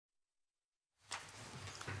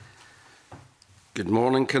Good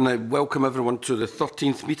morning. Can I welcome everyone to the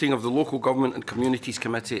 13th meeting of the Local Government and Communities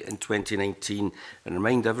Committee in 2019 and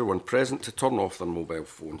remind everyone present to turn off their mobile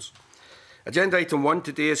phones. Agenda item 1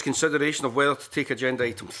 today is consideration of whether to take agenda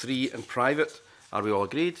item 3 in private. Are we all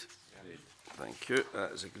agreed? Agreed. Thank you.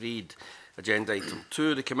 That is agreed. Agenda item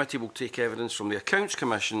 2, the committee will take evidence from the Accounts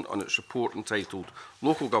Commission on its report entitled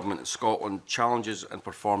Local Government in Scotland, Challenges and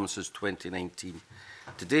Performances 2019.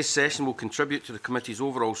 Today's session will contribute to the committee's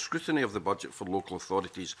overall scrutiny of the budget for local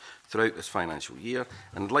authorities throughout this financial year,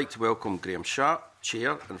 and I'd like to welcome Graham Sharp,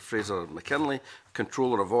 Chair, and Fraser McKinlay,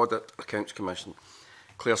 Controller of Audit, Accounts Commission,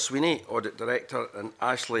 Claire Sweeney, Audit Director, and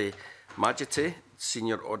Ashley Majete,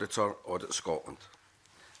 Senior Auditor, Audit Scotland.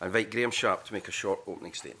 I invite Graham Sharp to make a short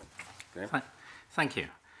opening statement. Thank you.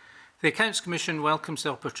 The Accounts Commission welcomes the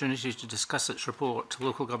opportunity to discuss its report,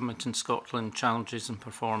 Local Government in Scotland, Challenges and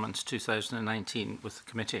Performance 2019 with the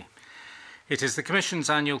committee. It is the Commission's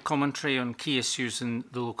annual commentary on key issues in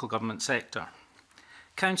the local government sector.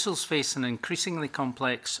 Councils face an increasingly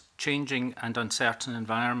complex, changing and uncertain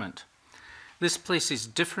environment. This places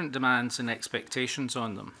different demands and expectations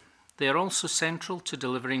on them. They are also central to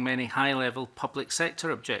delivering many high-level public sector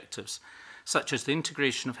objectives, such as the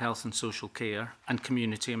integration of health and social care and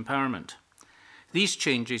community empowerment. These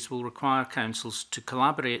changes will require councils to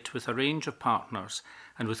collaborate with a range of partners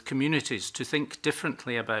and with communities to think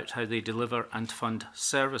differently about how they deliver and fund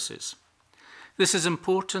services. This is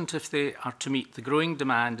important if they are to meet the growing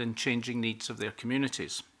demand and changing needs of their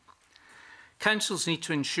communities. Councils need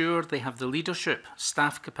to ensure they have the leadership,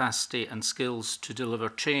 staff capacity and skills to deliver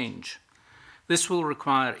change. This will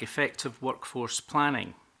require effective workforce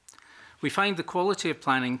planning. We find the quality of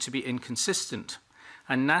planning to be inconsistent,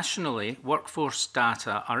 and nationally, workforce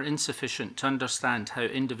data are insufficient to understand how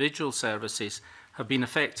individual services have been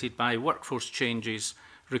affected by workforce changes,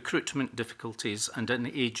 recruitment difficulties, and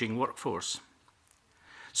an ageing workforce.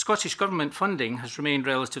 Scottish Government funding has remained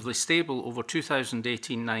relatively stable over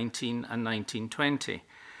 2018-19 and 19-20.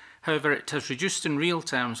 However, it has reduced in real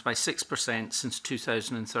terms by 6% since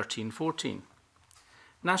 2013-14.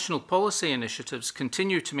 National policy initiatives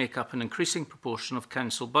continue to make up an increasing proportion of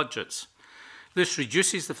council budgets. This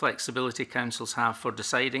reduces the flexibility councils have for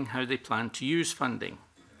deciding how they plan to use funding.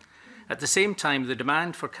 At the same time, the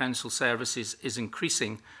demand for council services is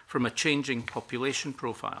increasing from a changing population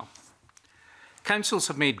profile. Councils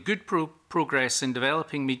have made good progress in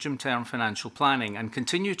developing medium-term financial planning and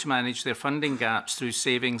continue to manage their funding gaps through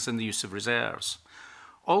savings and the use of reserves.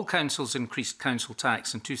 All councils increased council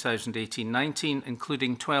tax in 2018-19,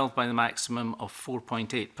 including 12 by the maximum of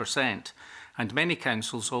 4.8%, and many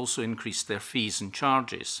councils also increased their fees and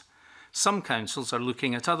charges. Some councils are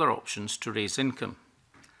looking at other options to raise income.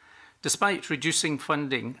 Despite reducing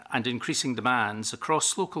funding and increasing demands,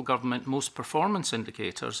 across local government, most performance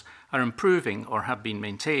indicators are improving or have been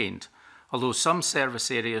maintained, although some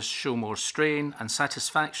service areas show more strain and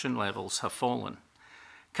satisfaction levels have fallen.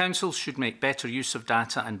 Councils should make better use of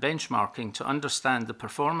data and benchmarking to understand the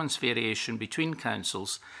performance variation between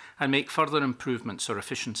councils and make further improvements or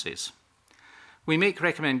efficiencies. We make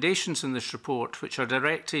recommendations in this report which are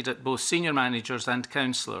directed at both senior managers and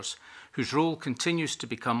councillors, whose role continues to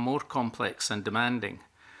become more complex and demanding.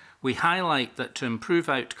 We highlight that to improve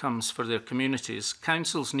outcomes for their communities,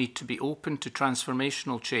 councils need to be open to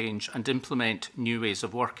transformational change and implement new ways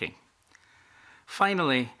of working.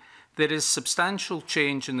 Finally, there is substantial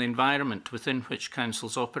change in the environment within which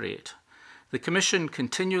councils operate. The Commission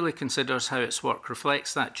continually considers how its work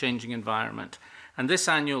reflects that changing environment, and this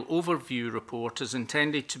annual overview report is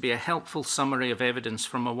intended to be a helpful summary of evidence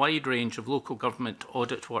from a wide range of local government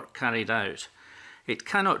audit work carried out. It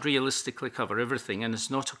cannot realistically cover everything and is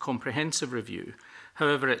not a comprehensive review.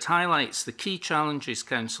 However, it highlights the key challenges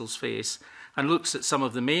councils face and looks at some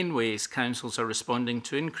of the main ways councils are responding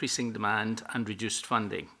to increasing demand and reduced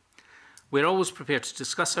funding. We're always prepared to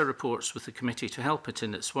discuss our reports with the committee to help it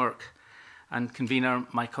in its work. And convener,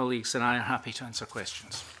 my colleagues and I are happy to answer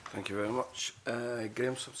questions. Thank you very much.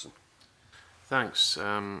 Graham Simpson. Thanks.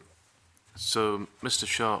 So Mr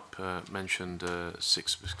Sharp mentioned a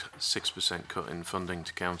 6% cut in funding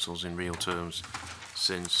to councils in real terms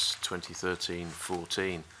since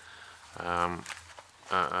 2013-14. And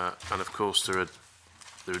of course there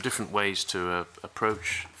are different ways to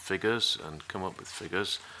approach figures and come up with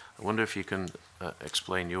figures. I wonder if you can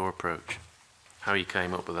explain your approach, how you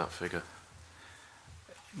came up with that figure.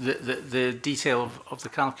 The detail of the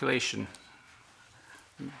calculation.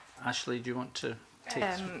 Ashley, do you want to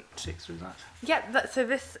take through that? Yeah, so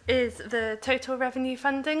this is the total revenue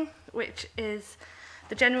funding, which is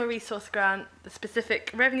the general resource grant, the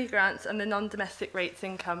specific revenue grants and the non-domestic rates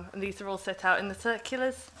income, and these are all set out in the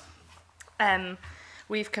circulars.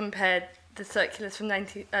 we've compared the circulars from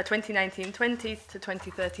 2019-20 to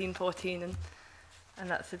 2013-14, and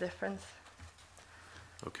that's the difference.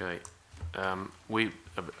 Okay. We,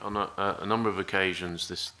 on a number of occasions,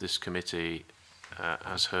 this committee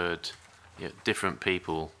has heard different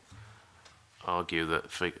people argue that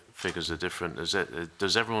figures are different.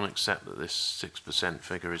 Does everyone accept that this 6%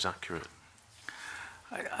 figure is accurate?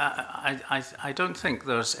 I don't think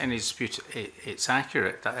there's any dispute it's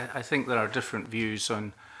accurate. I think there are different views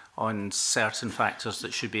on certain factors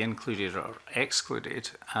that should be included or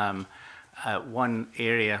excluded. One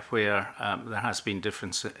area where there has been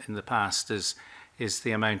difference in the past is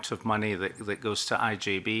the amount of money that goes to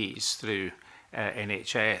IJBs through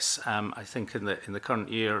NHS. I think in the current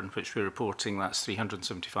year in which we're reporting, that's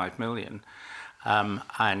 375 million.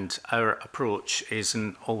 And our approach is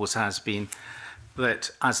and always has been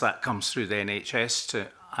that as that comes through the NHS to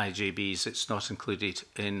IJBs, it's not included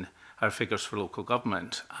in our figures for local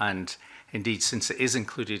government. And indeed, since it is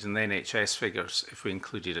included in the NHS figures, if we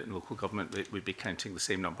included it in local government, we'd be counting the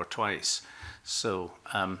same number twice. So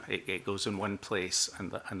it goes in one place,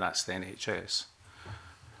 and that's the NHS.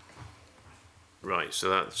 Right.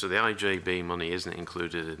 So the IJB money isn't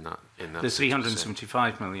included in that. The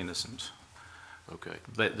 375 million isn't. Okay.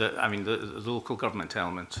 But I mean, the local government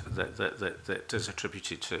element that is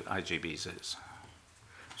attributed to IJBs is.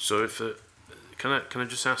 So if can I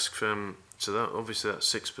just ask from so that obviously that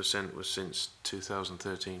 6% was since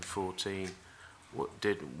 2013-14. What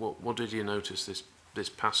did you notice this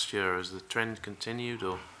past year? Has the trend continued,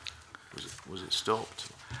 or was it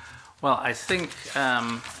stopped? Well, I think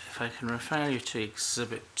if I can refer you to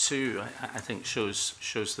Exhibit 2, I think shows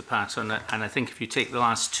the pattern, and I think if you take the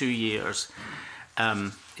last 2 years,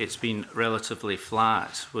 it's been relatively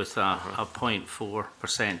flat with a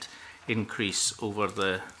 0.4% increase over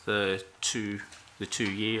the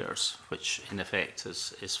two years, which in effect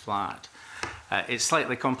is flat. It's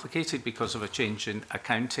slightly complicated because of a change in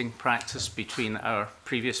accounting practice between our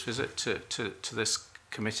previous visit to this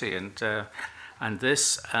committee and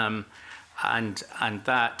this, and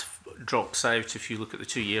that drops out if you look at the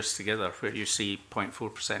 2 years together, where you see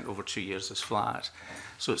 0.4% over 2 years is flat.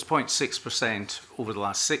 So it's 0.6% over the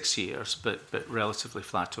last 6 years, but relatively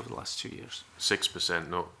flat over the last 2 years. 6%,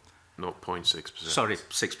 not 0.6%. Sorry,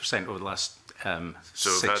 6% over the last so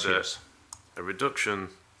 6 years. A reduction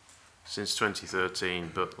since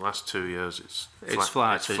 2013, but last 2 years it's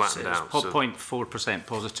flat. It's flattened out. 0.4%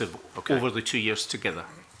 positive over the 2 years together.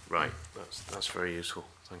 Right, that's very useful.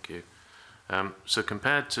 Thank you. So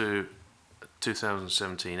compared to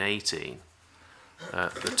 2017-18,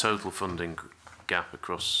 the total funding gap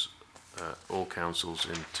across all councils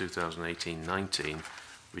in 2018-19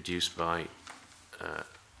 reduced by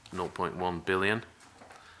 0.1 billion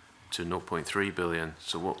to 0.3 billion.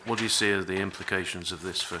 So what do you see as the implications of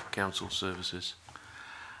this for council services?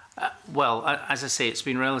 Well, as I say, it's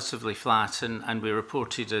been relatively flat, and we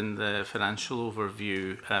reported in the financial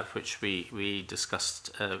overview, which we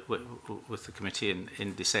discussed with the committee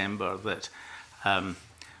in December, that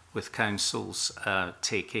with councils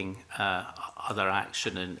taking other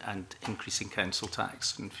action and increasing council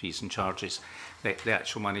tax and fees and charges, the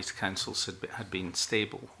actual money to councils had been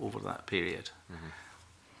stable over that period. Mm-hmm.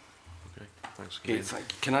 Okay, thanks. Okay,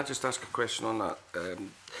 can I just ask a question on that?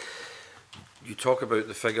 You talk about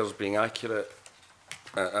the figures being accurate,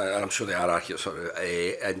 and I'm sure they are accurate,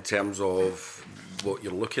 in terms of what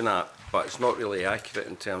you're looking at, but it's not really accurate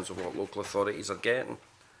in terms of what local authorities are getting.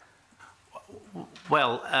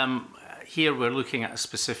 Well, here we're looking at a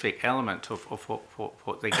specific element of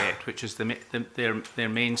what they get, which is their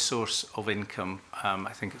main source of income.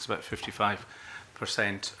 I think it's about 55%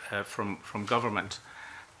 from government.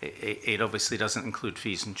 It obviously doesn't include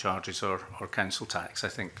fees and charges or council tax. I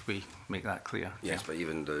think we make that clear. Yes, but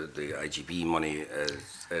even the IGB money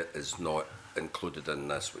is not included in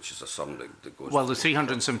this, which is a sum that goes... Well, the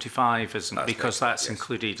 375 isn't, because that's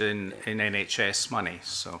included in NHS money.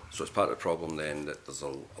 So it's part of the problem then that there's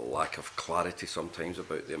a lack of clarity sometimes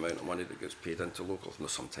about the amount of money that gets paid into local... No,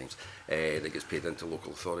 sometimes, that gets paid into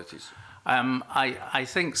local authorities. I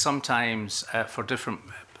think sometimes for different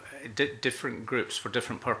groups for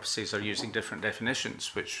different purposes are using different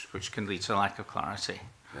definitions, which can lead to a lack of clarity.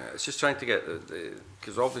 Yeah, it's just trying to get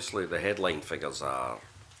because obviously the headline figures are,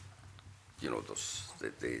 you know, there's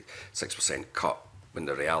the 6% cut, when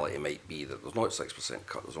the reality might be that there's not a 6%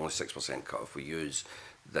 cut. There's only 6% cut if we use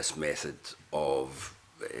this method of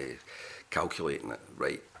calculating it,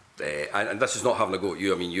 right? And this is not having a go at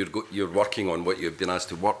you. I mean, you're working on what you've been asked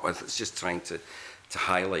to work with. It's just trying to to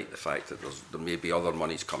highlight the fact that there may be other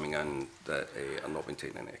monies coming in that are not being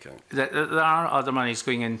taken into account. There are other monies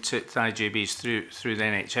going into the IJBs through the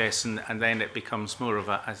NHS, and then it becomes more of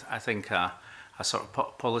I think a sort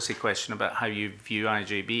of policy question about how you view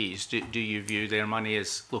IJBs. Do you view their money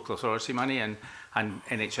as local authority money and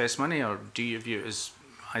NHS money, or do you view it as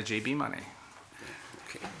IJB money?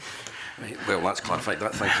 Okay. Right. Well, that's clarified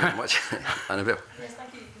that. Thank you very much. Annabelle. Yes,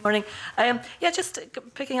 thank you. Good morning. Yeah, just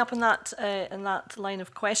picking up on that in that line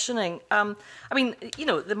of questioning. I mean, you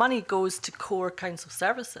know, the money goes to core council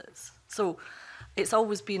services, so it's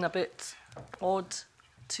always been a bit odd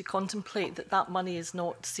to contemplate that that money is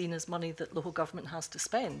not seen as money that local government has to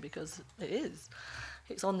spend, because it is.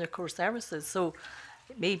 It's on their core services. So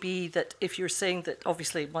it may be that if you're saying that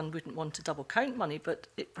obviously one wouldn't want to double count money, but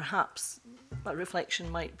it perhaps a reflection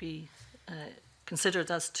might be considered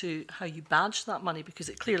as to how you badge that money, because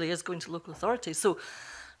it clearly is going to local authorities. So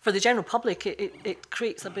for the general public, it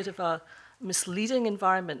creates a bit of a misleading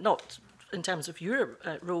environment, not in terms of your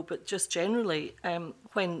role, but just generally,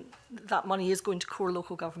 when that money is going to core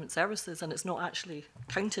local government services and it's not actually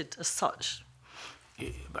counted as such.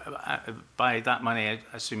 By that money, I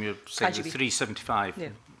assume you're saying the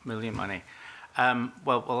 375 million money.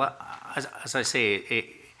 Well, as I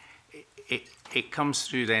say, it comes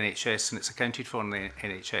through the NHS and it's accounted for in the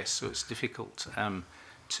NHS, so it's difficult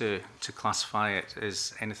to classify it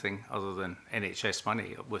as anything other than NHS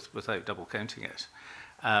money without double counting it.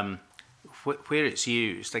 Where it's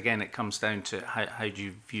used, again, it comes down to how do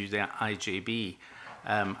you view the IJB.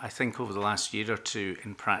 I think over the last year or two,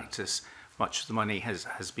 in practice, much of the money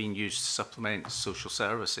has been used to supplement social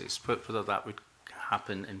services. But whether that would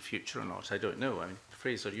happen in future or not, I don't know. I mean,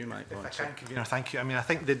 Fraser, you might want to. Convener, thank you. I mean, I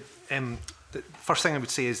think the first thing I would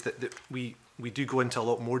say is that we do go into a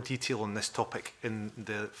lot more detail on this topic in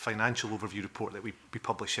the financial overview report that we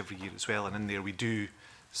publish every year as well. And in there we do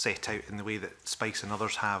set out, in the way that Spice and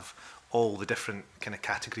others have, all the different kind of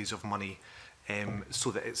categories of money,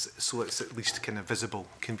 so that it's at least kind of visible,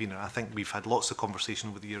 Convener. I think we've had lots of conversation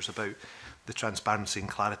over the years about the transparency and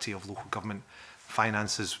clarity of local government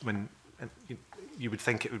finances. When you would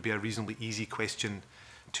think it would be a reasonably easy question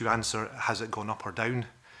to answer, has it gone up or down?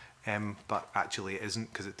 But actually it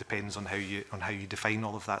isn't, because it depends on how you define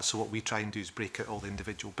all of that. So what we try and do is break out all the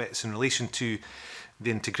individual bits. In relation to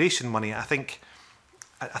the integration money, I think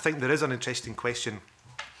there is an interesting question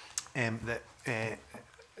that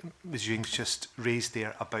Ms Ewings just raised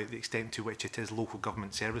there about the extent to which it is local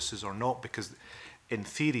government services or not, because in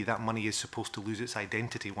theory that money is supposed to lose its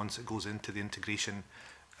identity once it goes into the integration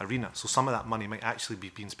arena. So some of that money might actually be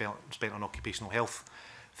being spent on occupational health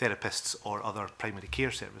therapists or other primary care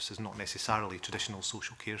services, not necessarily traditional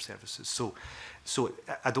social care services. So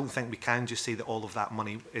I don't think we can just say that all of that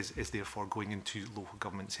money is therefore going into local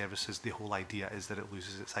government services. The whole idea is that it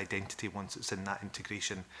loses its identity once it's in that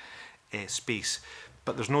integration space.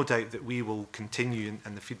 But there's no doubt that we will continue,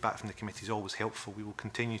 and the feedback from the committee is always helpful, we will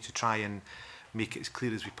continue to try and make it as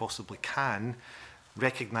clear as we possibly can,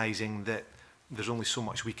 recognising that there's only so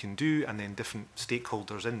much we can do, and then different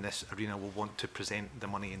stakeholders in this arena will want to present the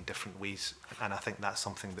money in different ways, and I think that's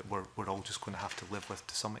something that we're all just going to have to live with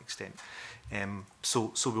to some extent.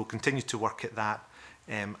 So we'll continue to work at that,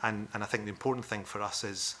 and I think the important thing for us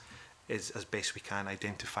is as best we can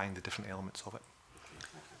identifying the different elements of it.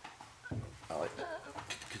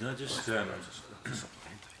 Can I just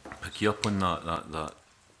pick you up on that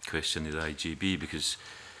question of the IJB, because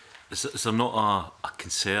is there not a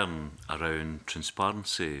concern around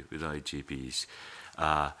transparency with IJBs?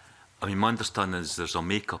 I mean, my understanding is there's a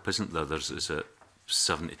make-up, isn't there? Is it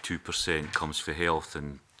 72% comes for health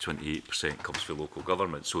and 28% comes for local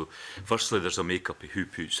government. So firstly, there's a make-up of who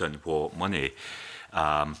puts in what money.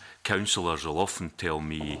 Councillors will often tell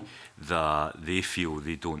me that they feel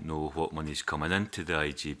they don't know what money is coming into the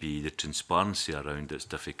IJB. The transparency around it's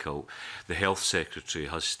difficult. The Health Secretary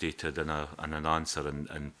has stated in an answer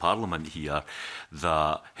in Parliament here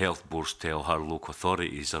that health boards tell her local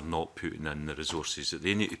authorities are not putting in the resources that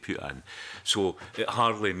they need to put in. So it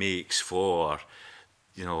hardly makes for,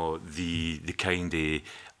 you know, the kind of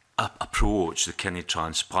approach, the kind of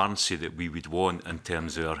transparency that we would want in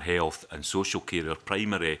terms of our health and social care, our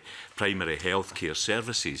primary health care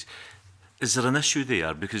services. Is there an issue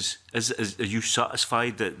there? Because are you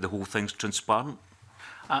satisfied that the whole thing's transparent?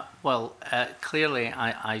 Clearly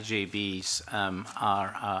IJBs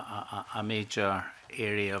are a major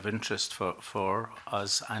area of interest for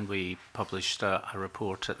us, and we published a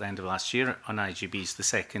report at the end of last year on IJBs, the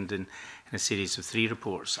second in a series of 3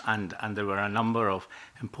 reports, and there were a number of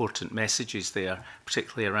important messages there,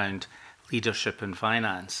 particularly around leadership in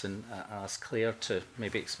finance, and I'll ask Claire to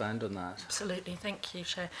maybe expand on that. Absolutely, thank you,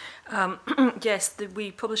 Chair. Yes,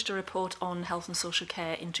 we published a report on health and social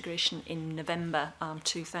care integration in November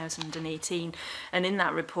 2018, and in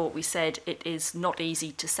that report we said it is not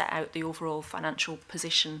easy to set out the overall financial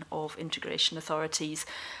position of integration authorities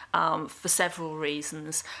for several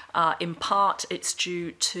reasons. In part, it's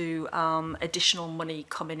due to additional money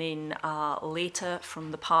coming in later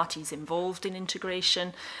from the parties involved in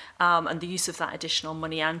integration, and the use of that additional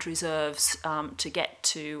money and reserves to get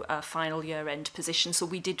to a final year-end position. So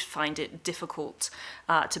we did find it difficult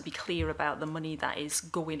to be clear about the money that is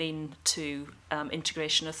going into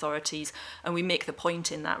integration authorities, and we make the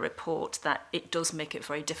point in that report that it does make it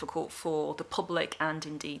very difficult for the public and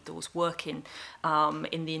indeed those working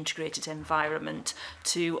in the integrated environment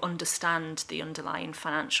to understand the underlying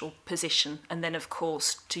financial position, and then of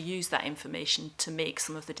course to use that information to make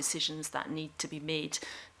some of the decisions that need to be made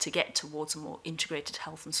to get towards a more integrated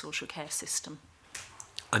health and social care system.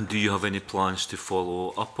 And do you have any plans to follow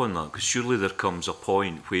up on that? Because surely there comes a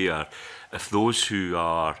point where if those who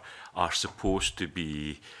are supposed to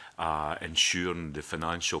be ensuring the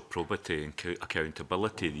financial probity and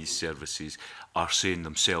accountability of these services are saying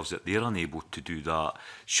themselves that they're unable to do that,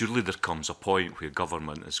 surely there comes a point where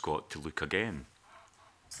government has got to look again.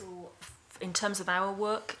 So in terms of our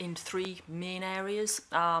work, in three main areas.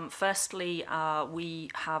 Firstly, we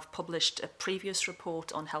have published a previous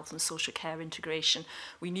report on health and social care integration.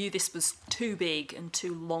 We knew this was too big and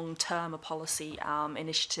too long-term a policy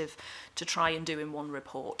initiative to try and do in one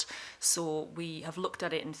report. So we have looked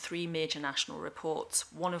at it in three major national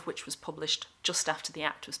reports, one of which was published just after the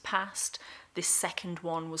Act was passed. This second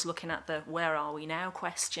one was looking at the "where are we now"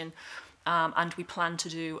 question. And we plan to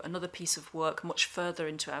do another piece of work much further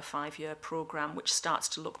into our 5-year programme, which starts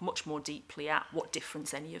to look much more deeply at what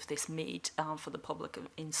difference any of this made for the public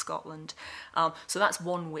in Scotland. So that's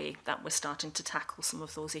one way that we're starting to tackle some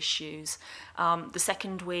of those issues. The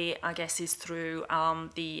second way, I guess, is through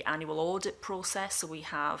the annual audit process. So we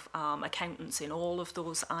have accountants in all of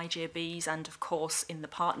those IJBs and, of course, in the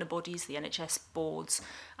partner bodies, the NHS boards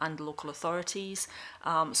and local authorities.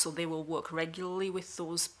 So they will work regularly with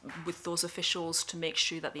those officials to make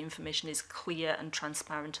sure that the information is clear and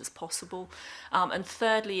transparent as possible. And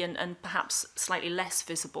thirdly, and perhaps slightly less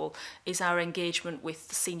visible, is our engagement with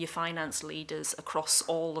the senior finance leaders across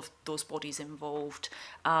all of those bodies involved.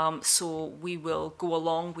 So we will go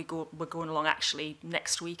along, we're going along actually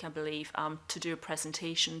next week, I believe, to do a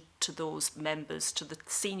presentation to those members, to the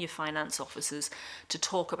senior finance officers, to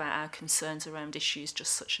talk about our concerns around issues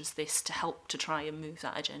just such as this, to help to try and move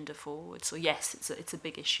that agenda forward. So yes, it's a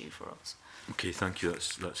big issue for us. Okay, thank you.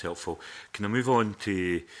 That's helpful. Can I move on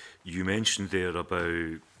to, you mentioned there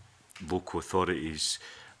about local authorities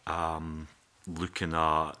looking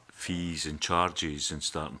at fees and charges and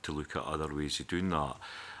starting to look at other ways of doing that.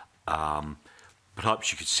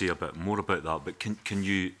 Perhaps you could say a bit more about that, but can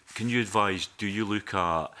you advise, do you look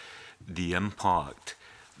at the impact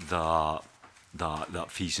that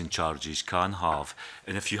fees and charges can have,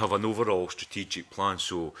 and if you have an overall strategic plan?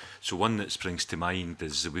 So one that springs to mind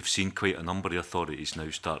is that we've seen quite a number of authorities now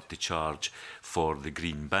start to charge for the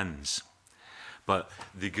green bins. But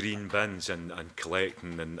the green bins and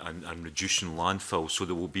collecting and reducing landfill, so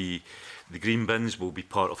there will be, the green bins will be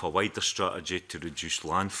part of a wider strategy to reduce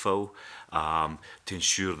landfill, to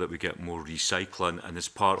ensure that we get more recycling, and as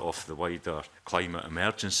part of the wider climate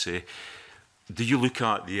emergency. Do you look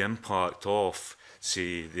at the impact of,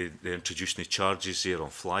 say, the introducing the charges there on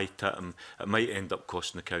fly tipping? It might end up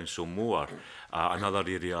costing the council more. Another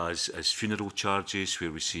area is funeral charges,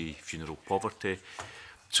 where we see funeral poverty.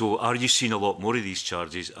 So are you seeing a lot more of these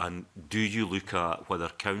charges, and do you look at whether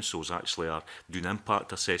councils actually are doing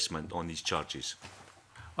impact assessment on these charges?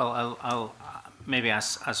 Well, I'll maybe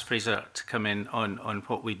ask Fraser to come in on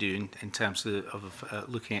what we do in terms of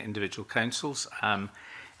looking at individual councils.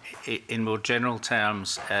 In more general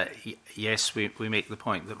terms, yes, we make the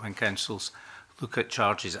point that when councils look at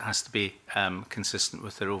charges, it has to be consistent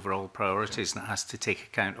with their overall priorities, and it has to take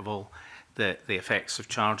account of all the effects of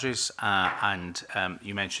charges. And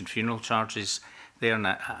you mentioned funeral charges there,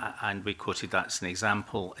 and we quoted that as an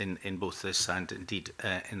example in both this and indeed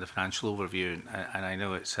in the financial overview, and I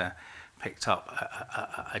know it's picked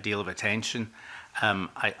up a deal of attention.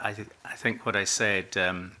 I think what I said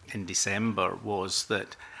in December was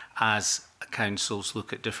that as councils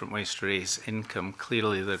look at different ways to raise income,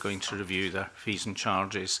 clearly they're going to review their fees and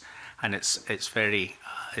charges, and it's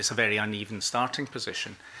a very uneven starting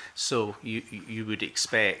position. So you would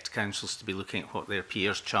expect councils to be looking at what their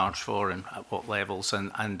peers charge for and at what levels,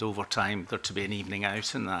 and over time there to be an evening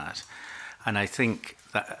out in that. And I think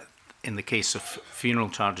that in the case of funeral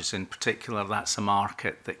charges in particular, that's a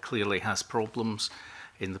market that clearly has problems.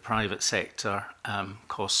 In the private sector,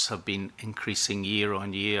 costs have been increasing year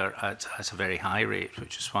on year at a very high rate,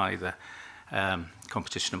 which is why the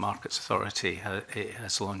Competition and Markets Authority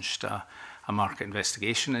has launched a market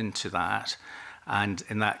investigation into that. And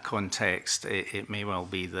in that context, it may well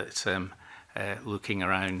be that looking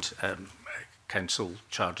around, council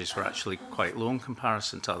charges were actually quite low in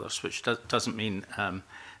comparison to others, which doesn't mean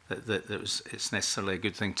that it's necessarily a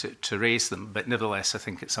good thing to raise them. But nevertheless, I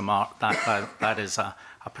think it's that is a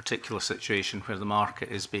particular situation where the market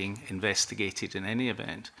is being investigated in any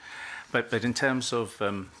event. But in terms of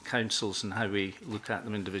councils and how we look at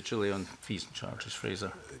them individually on fees and charges,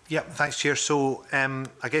 Fraser. Yeah, thanks, Chair. So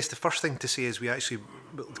I guess the first thing to say is the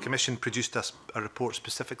Commission produced a report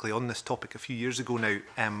specifically on this topic a few years ago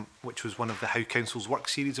now, which was one of the How Councils Work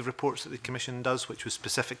series of reports that the Commission does, which was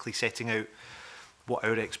specifically setting out what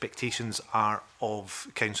our expectations are of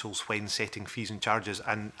councils when setting fees and charges.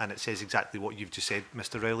 And it says exactly what you've just said,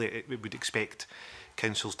 Mr Rowley. We would expect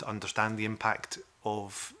councils to understand the impact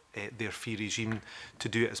of their fee regime, to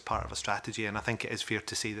do it as part of a strategy, and I think it is fair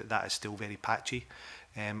to say that that is still very patchy.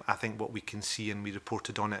 I think what we can see, and we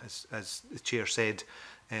reported on it as the Chair said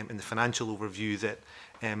in the financial overview, that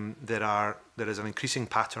there is an increasing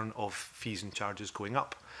pattern of fees and charges going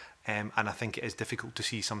up, and I think it is difficult to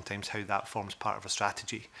see sometimes how that forms part of a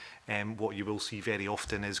strategy. What you will see very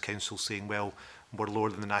often is councils saying, well, we're lower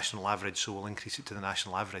than the national average, so we'll increase it to the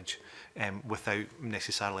national average, without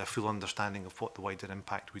necessarily a full understanding of what the wider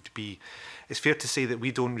impact would be. It's fair to say that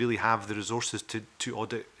we don't really have the resources to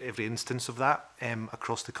audit every instance of that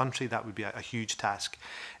across the country. That would be a huge task.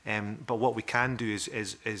 But what we can do is,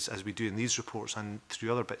 as we do in these reports and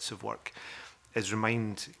through other bits of work, is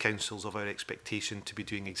remind councils of our expectation to be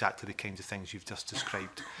doing exactly the kinds of things you've just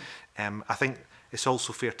described. I think it's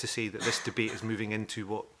also fair to say that this debate is moving into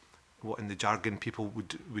what in the jargon people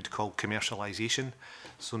would call commercialisation.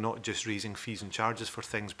 So not just raising fees and charges for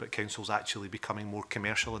things, but councils actually becoming more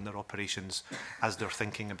commercial in their operations as they're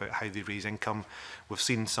thinking about how they raise income. We've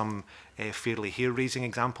seen some fairly hair-raising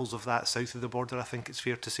examples of that south of the border, I think it's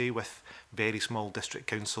fair to say, with very small district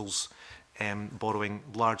councils borrowing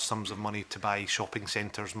large sums of money to buy shopping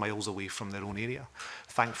centres miles away from their own area.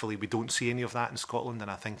 Thankfully, we don't see any of that in Scotland, and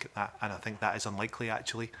I think that is unlikely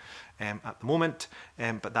actually at the moment.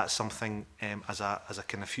 But that's something as a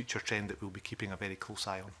kind of future trend that we'll be keeping a very close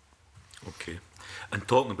eye on. Okay, and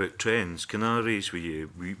talking about trends, can I raise with you?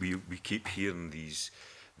 We keep hearing these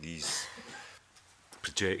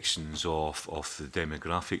projections of the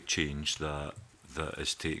demographic change that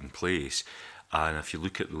is taking place. And if you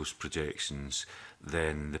look at those projections,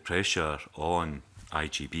 then the pressure on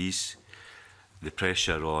IGBs, the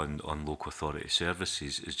pressure on local authority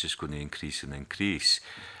services is just going to increase and increase.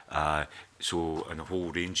 So in a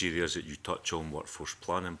whole range of areas that you touch on, workforce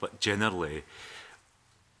planning, but generally,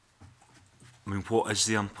 I mean, what is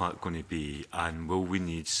the impact going to be, and will we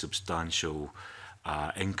need substantial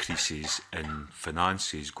increases in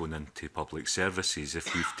finances going into public services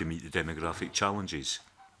if we have to meet the demographic challenges?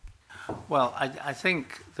 Well, I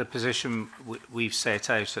think the position we've set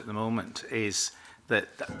out at the moment is that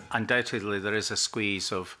undoubtedly there is a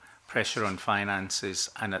squeeze of pressure on finances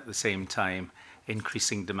and at the same time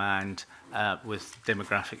increasing demand, with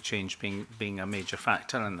demographic change being a major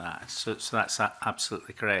factor in that. So that's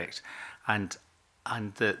absolutely correct. And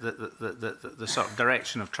the sort of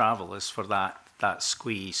direction of travel is for that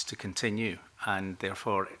squeeze to continue, and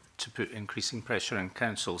therefore to put increasing pressure on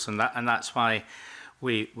councils. And that's why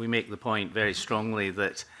we make the point very strongly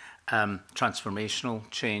that transformational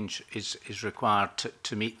change is required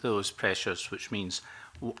to meet those pressures, which means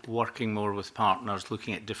working more with partners,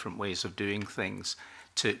 looking at different ways of doing things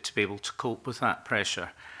to be able to cope with that pressure.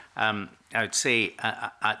 I would say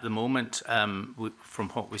at the moment, from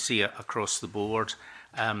what we see across the board,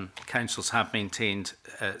 councils have maintained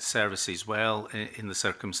services well in the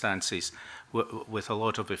circumstances with a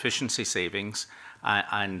lot of efficiency savings,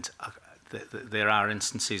 and there are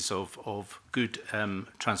instances of good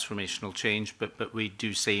transformational change, but we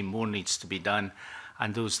do say more needs to be done,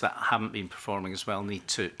 and those that haven't been performing as well need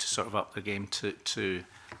to sort of up the game to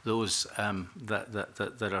those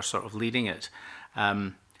that are sort of leading it.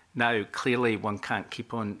 Now, clearly, one can't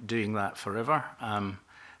keep on doing that forever.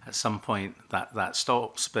 At some point, that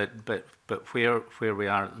stops. But where we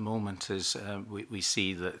are at the moment is we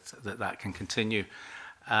see that can continue.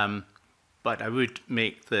 But I would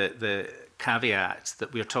make the caveat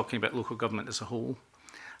that we are talking about local government as a whole,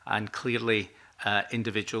 and clearly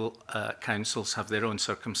individual councils have their own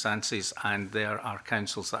circumstances, and there are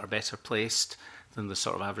councils that are better placed than the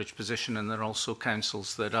sort of average position, and there are also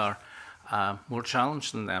councils that are more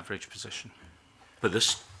challenged than the average position. But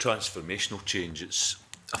this transformational change, it's,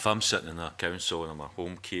 if I'm sitting in a council and I'm a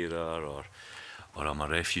home carer or I'm a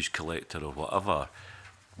refuse collector or whatever,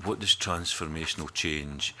 what does transformational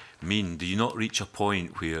change mean? Do you not reach a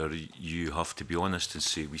point where you have to be honest and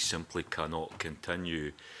say we simply cannot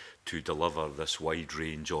continue to deliver this wide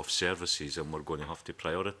range of services and we're going to have to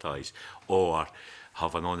prioritise, or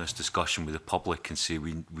have an honest discussion with the public and say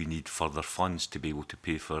we need further funds to be able to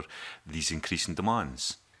pay for these increasing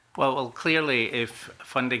demands? Well, clearly, if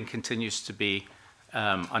funding continues to be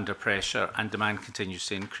under pressure and demand continues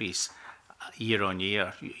to increase year on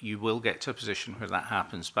year, you will get to a position where that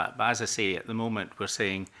happens. But as I say, at the moment, we're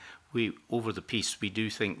saying over the piece, we do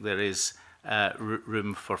think there is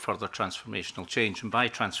room for further transformational change. And by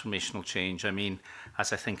transformational change, I mean,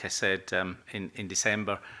 as I think I said in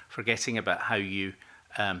December, forgetting about how you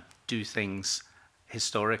do things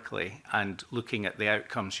historically and looking at the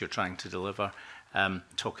outcomes you're trying to deliver,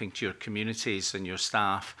 talking to your communities and your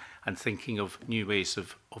staff and thinking of new ways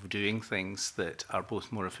of doing things that are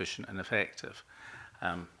both more efficient and effective.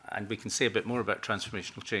 And we can say a bit more about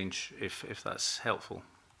transformational change if that's helpful.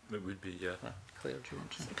 It would be, yeah. Claire, do you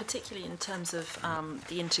want to? Particularly in terms of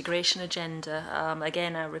the integration agenda,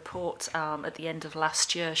 again, our report at the end of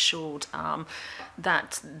last year showed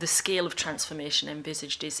that the scale of transformation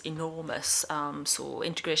envisaged is enormous. So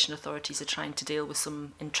integration authorities are trying to deal with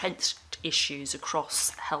some entrenched issues across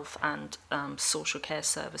health and social care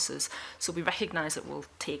services. So we recognise it will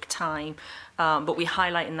take time, but we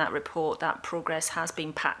highlight in that report that progress has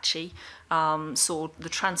been patchy. So the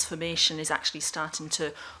transformation is actually starting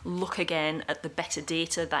to look again at the better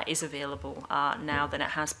data that is available now than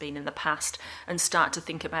it has been in the past, and start to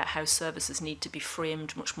think about how services need to be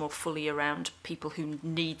framed much more fully around people who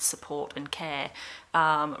need support and care,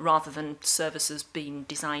 rather than services being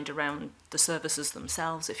designed around the services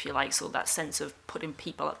themselves, if you like. So that sense of putting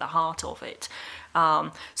people at the heart of it.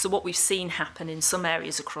 So what we've seen happen in some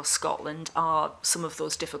areas across Scotland are some of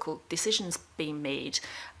those difficult decisions being made.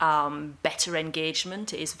 Better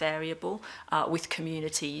engagement is variable with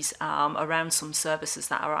communities around some services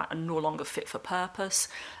that are no longer fit for purpose,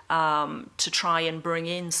 to try and bring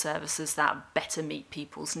in services that better meet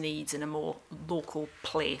people's needs in a more local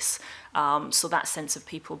place. So that sense of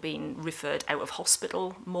people being referred out of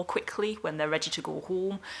hospital more quickly when they're ready to go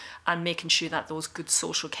home, and making sure that those good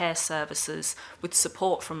social care services with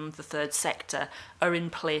support from the third sector are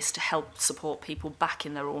in place to help support people back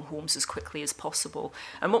in their own homes as quickly as possible.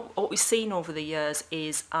 And what we've seen over the years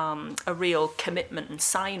is a real commitment and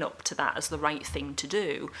sign up to that as the right thing to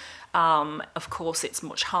do. Of course, it's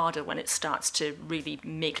much harder when it starts to really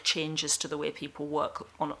make changes to the way people work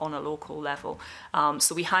on a local level.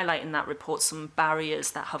 So we highlight in that report some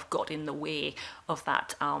barriers that have got in the way of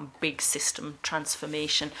that big system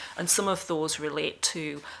transformation. And some of those relate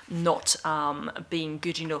to not being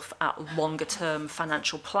good enough at longer term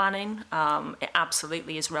financial planning. It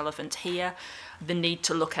absolutely is relevant here. The need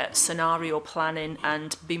to look at scenario planning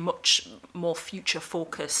and be much more future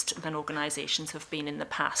focused than organisations have been in the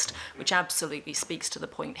past, which absolutely speaks to the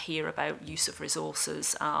point here about use of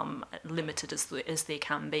resources, limited as they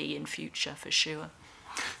can be in future, for sure.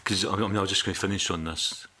 Because I was just going to finish on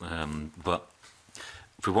this, but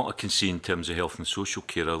for what I can see in terms of health and social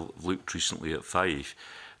care, I looked recently at 5.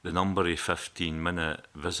 The number of 15-minute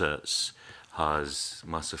visits has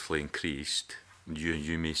massively increased.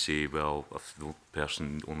 You may say, well, if the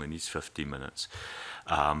person only needs 15 minutes.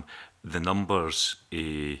 The numbers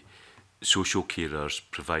of social carers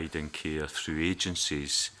providing care through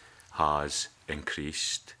agencies has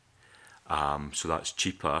increased. So that's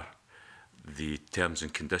cheaper. The terms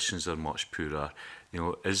and conditions are much poorer. You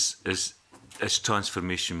know, is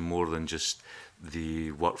transformation more than just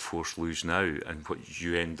the workforce lose now, and what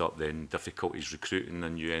you end up then difficulties recruiting,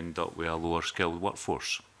 and you end up with a lower skilled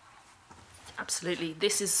workforce? Absolutely.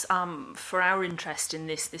 This is, for our interest in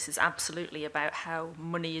this is absolutely about how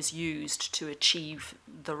money is used to achieve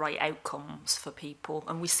the right outcomes for people.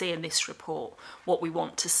 And we say in this report, what we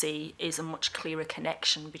want to see is a much clearer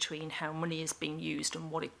connection between how money is being used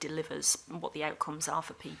and what it delivers and what the outcomes are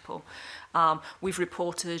for people. We've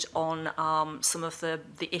reported on some of the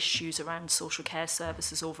issues around social care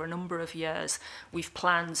services over a number of years. We've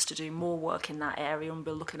plans to do more work in that area, and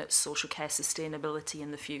we're looking at social care sustainability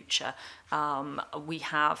in the future. We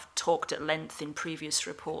have talked at length in previous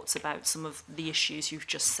reports about some of the issues you've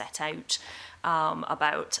just set out,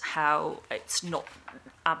 about how it's not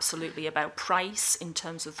absolutely about price in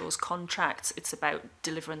terms of those contracts, it's about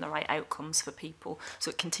delivering the right outcomes for people.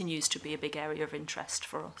 So it continues to be a big area of interest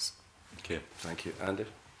for us. Okay, thank you. Andy?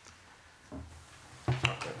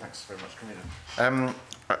 Thanks very much, Convener.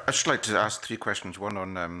 I'd just like to ask 3 questions, one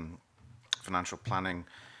on financial planning,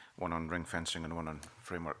 one on ring fencing and one on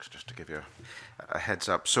frameworks, just to give you a heads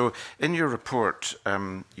up. So in your report,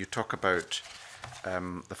 you talk about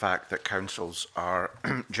the fact that councils are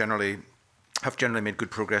have generally made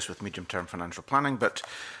good progress with medium-term financial planning, but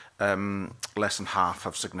less than half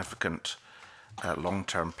have significant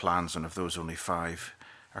long-term plans, and of those only 5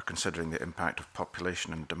 are considering the impact of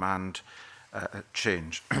population and demand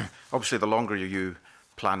change. Obviously, the longer you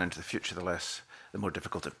plan into the future, the more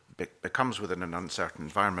difficult it becomes within an uncertain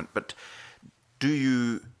environment. But do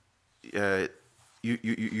you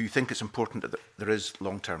think it's important that there is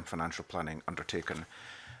long-term financial planning undertaken?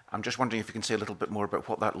 I'm just wondering if you can say a little bit more about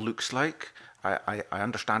what that looks like. I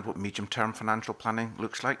understand what medium-term financial planning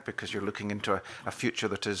looks like, because you're looking into a future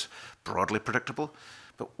that is broadly predictable.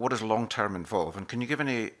 But what does long-term involve? And can you give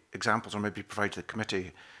any examples, or maybe provide to the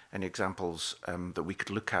committee any examples that we could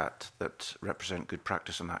look at that represent good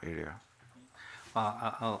practice in that area?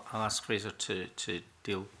 Well, I'll ask Fraser to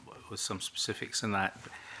deal with some specifics in that.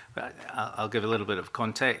 But I'll give a little bit of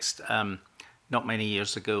context. Not many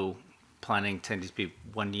years ago, planning tended to be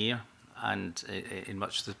 1 year, and in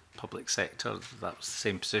much of the public sector, that was the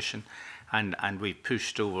same position. And we've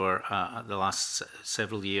pushed over the last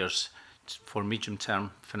several years for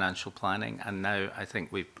medium-term financial planning, and now I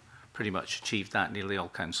think we've pretty much achieved that. Nearly all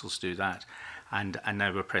councils do that, and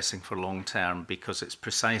now we're pressing for long-term, because it's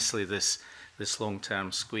precisely this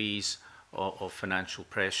long-term squeeze of financial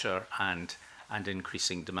pressure and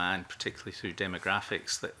increasing demand, particularly through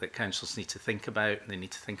demographics, that councils need to think about. They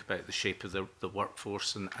need to think about the shape of the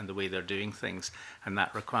workforce and the way they're doing things, and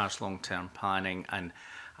that requires long-term planning,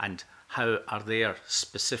 and how are their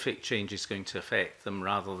specific changes going to affect them,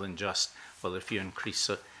 rather than just, well, if you increase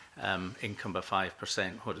income by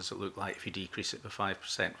 5%, what does it look like if you decrease it by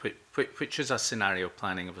 5%, which is a scenario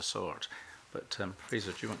planning of a sort. But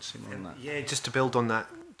Fraser, do you want to say more on that? Yeah, just to build on that,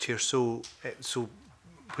 Chair. So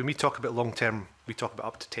when we talk about long term, we talk about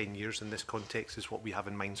up to 10 years in this context is what we have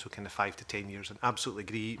in mind, so kind of 5 to 10 years. And absolutely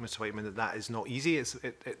agree, Mr Whiteman, that is not easy.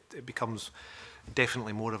 It becomes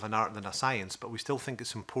definitely more of an art than a science, but we still think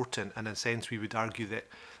it's important, and in a sense we would argue that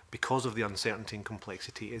because of the uncertainty and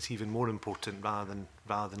complexity, it's even more important rather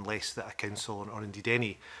than less, that a council or indeed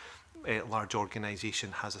any large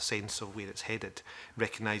organisation has a sense of where it's headed,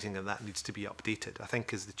 recognising that needs to be updated. I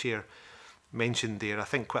think, as the Chair mentioned there, I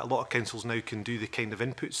think quite a lot of councils now can do the kind of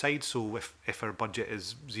input side. So if our budget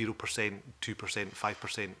is 0%, 2%,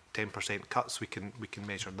 5%, 10% cuts, we can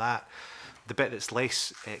measure that. The bit that's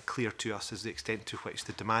less clear to us is the extent to which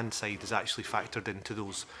the demand side is actually factored into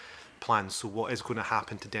those plans. So what is going to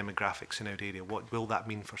happen to demographics in our area? What will that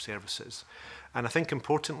mean for services? And I think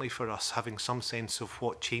importantly for us, having some sense of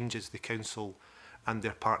what changes the council and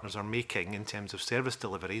their partners are making in terms of service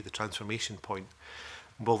delivery, the transformation point,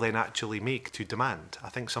 will then actually make to demand. I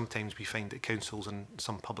think sometimes we find that councils and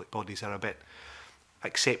some public bodies are a bit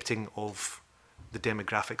accepting of the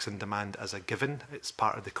demographics and demand as a given. It's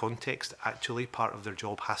part of the context. Actually, part of their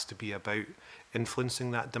job has to be about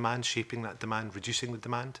influencing that demand, shaping that demand, reducing the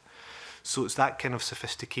demand. So it's that kind of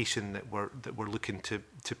sophistication that we're looking to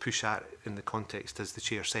push at in the context, as the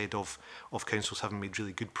Chair said, of councils having made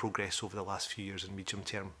really good progress over the last few years in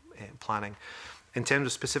medium-term planning. In terms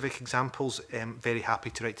of specific examples, very happy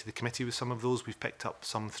to write to the committee with some of those. We've picked up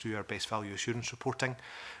some through our best value assurance reporting.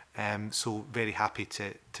 So very happy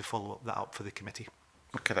to follow that up for the committee.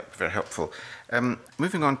 Okay, that's very helpful.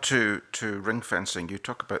 Moving on to ring fencing, you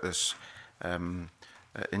talk about this in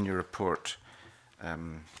your report,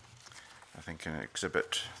 I think in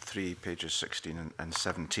Exhibit 3, pages 16 and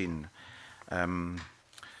 17.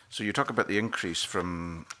 So you talk about the increase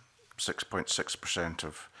from 6.6%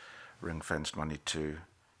 of ring-fenced money to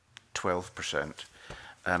 12%.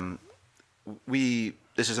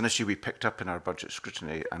 This is an issue we picked up in our budget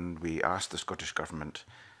scrutiny, and we asked the Scottish Government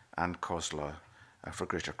and COSLA for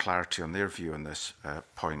greater clarity on their view on this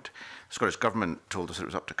point. The Scottish Government told us it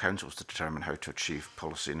was up to councils to determine how to achieve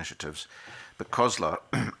policy initiatives, but COSLA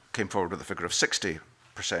came forward with a figure of 60%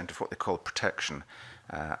 of what they call protection.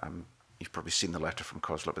 You've probably seen the letter from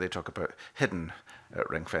COSLA, but they talk about hidden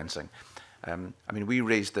ring fencing. I mean, we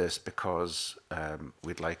raised this because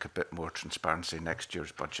we'd like a bit more transparency in next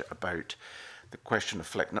year's budget about the question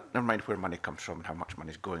of never mind where money comes from and how much money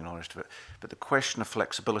is going on, but the question of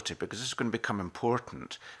flexibility, because this is going to become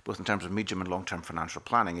important both in terms of medium and long-term financial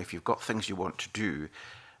planning. If you've got things you want to do,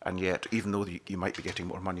 and yet even though you might be getting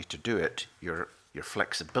more money to do it, your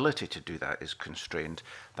flexibility to do that is constrained,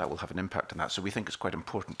 that will have an impact on that. So we think it's quite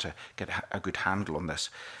important to get a good handle on this.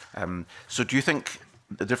 So do you think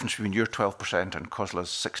the difference between your 12% and COSLA's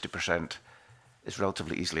 60% is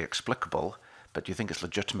relatively easily explicable, but do you think it's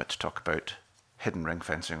legitimate to talk about hidden ring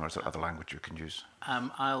fencing, or is there other language you can use?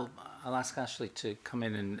 I'll ask Ashley to come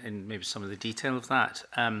in maybe some of the detail of that.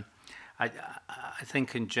 I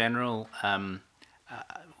think in general,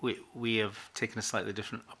 we have taken a slightly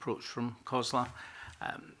different approach from COSLA.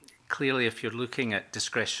 Clearly, if you're looking at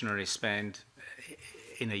discretionary spend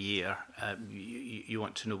in a year, you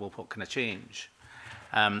want to know, well, what can I change?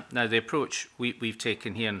 Now, the approach we've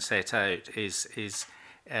taken here and set out is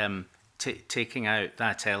taking out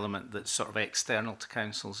that element that's sort of external to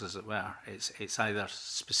councils, as it were. It's either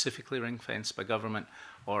specifically ring-fenced by government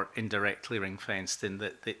or indirectly ring-fenced in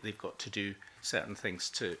that they've got to do certain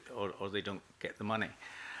things or they don't get the money.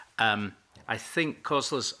 I think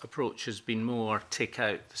COSLA's approach has been more take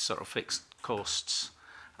out the sort of fixed costs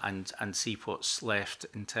and see what's left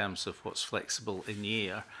in terms of what's flexible in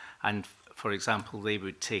year. And for example, they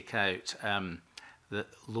would take out the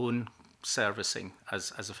loan servicing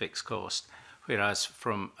as a fixed cost, whereas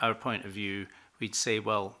from our point of view, we'd say,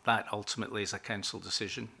 well, that ultimately is a council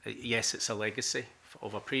decision. Yes, it's a legacy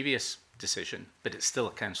of a previous decision, but it's still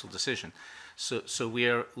a council decision. So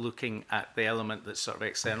we're looking at the element that's sort of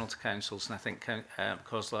external to councils, and I think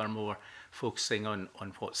COSLA are more focusing on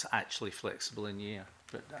what's actually flexible in year.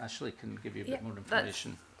 But Ashley can give you a bit more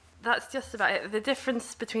information. That's just about it. The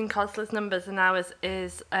difference between COSLA's numbers and ours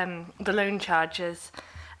is the loan charges,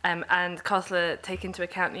 and COSLA take into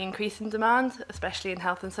account the increase in demand, especially in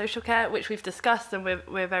health and social care, which we've discussed and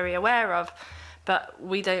we're very aware of. But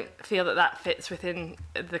we don't feel that that fits within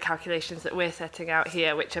the calculations that we're setting out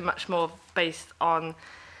here, which are much more based on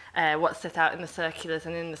what's set out in the circulars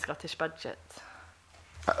and in the Scottish budget.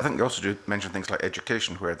 I think they also do mention things like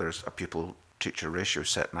education, where there's a pupil-teacher ratio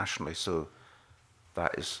set nationally, so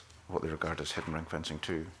that is what they regard as hidden ring fencing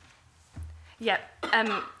too. Yeah,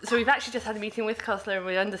 so we've actually just had a meeting with COSLA and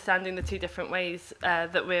we're understanding the two different ways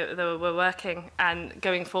that we're working, and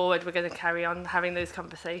going forward we're going to carry on having those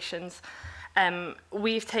conversations.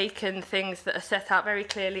 We've taken things that are set out very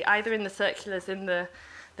clearly, either in the circulars in the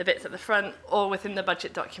bits at the front or within the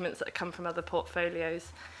budget documents that come from other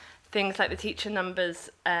portfolios. Things like the teacher numbers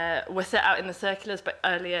were set out in the circulars but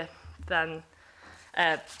earlier than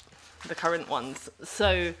the current ones.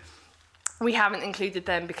 So we haven't included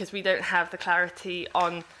them because we don't have the clarity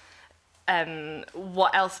on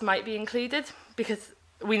what else might be included, because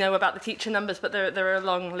we know about the teacher numbers, but there are a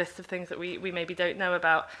long list of things that we maybe don't know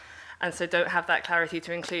about, and so don't have that clarity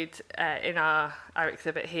to include in our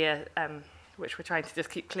exhibit here, which we're trying to just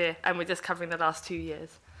keep clear, and we're just covering the last 2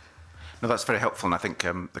 years. No, that's very helpful, and I think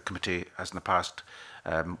the committee has in the past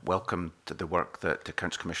welcomed the work that the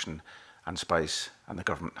Accounts Commission and SPICE and the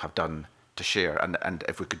government have done to share, and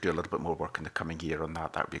if we could do a little bit more work in the coming year on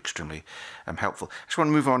that, that would be extremely helpful. I just want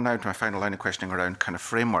to move on now to my final line of questioning around kind of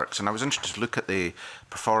frameworks, and I was interested to look at the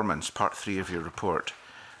performance, part 3 of your report.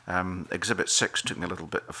 Exhibit 6 took me a little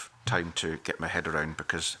bit of time to get my head around,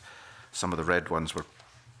 because some of the red ones were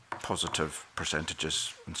positive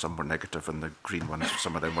percentages and some were negative, and the green ones,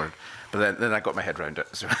 some of them were, but then I got my head around it.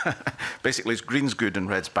 So basically it's green's good and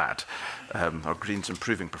red's bad, or green's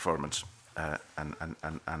improving performance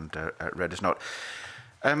and red is not.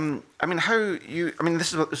 I mean,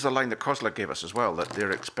 this is a line that COSLA gave us as well, that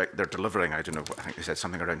they're delivering, I don't know, I think they said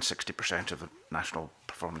something around 60% of the national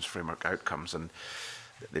performance framework outcomes, and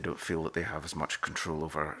they don't feel that they have as much control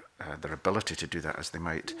over their ability to do that as they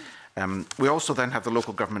might. We also then have the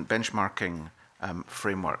local government benchmarking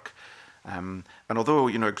framework. And although,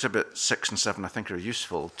 you know, Exhibit 6 and 7 I think are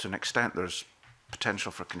useful, to an extent there's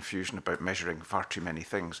potential for confusion about measuring far too many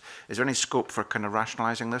things. Is there any scope for kind of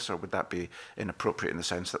rationalising this, or would that be inappropriate in the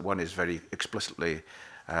sense that one is very explicitly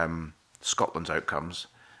Scotland's outcomes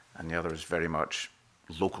and the other is very much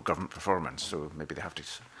local government performance, so maybe they have to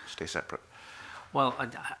stay separate? Well,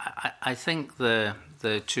 I think the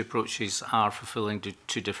two approaches are fulfilling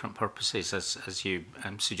two different purposes, as you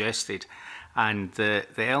suggested, and the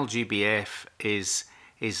LGBF is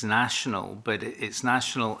national, but it's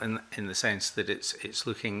national in the sense that it's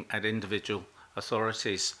looking at individual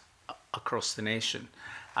authorities across the nation,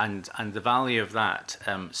 and the value of that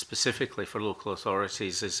specifically for local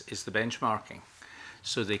authorities is the benchmarking,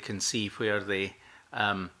 so they can see where they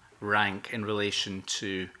rank in relation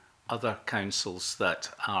to other councils that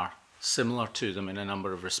are similar to them in a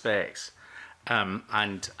number of respects.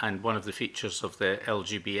 And one of the features of the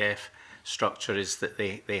LGBF structure is that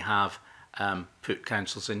they have put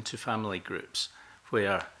councils into family groups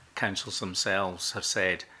where councils themselves have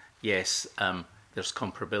said, yes, there's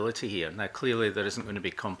comparability here. Now, clearly there isn't going to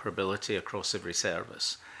be comparability across every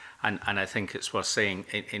service. And I think it's worth saying,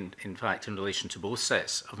 in fact, in relation to both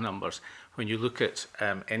sets of numbers, when you look at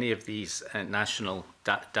any of these national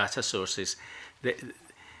data sources,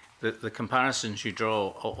 the comparisons you draw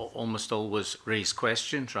almost always raise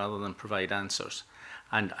questions rather than provide answers.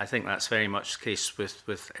 And I think that's very much the case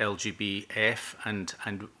with LGBF,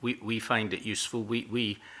 and we find it useful.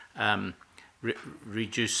 We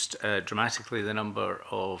reduced dramatically the number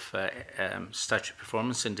of statutory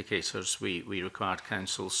performance indicators we required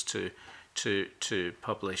councils to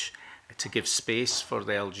publish, to give space for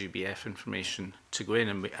the LGBF information to go in,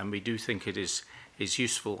 and we do think it is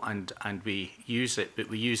useful, and we use it, but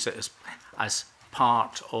we use it as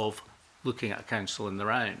part of looking at a council in the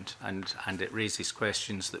round, and it raises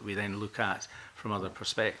questions that we then look at from other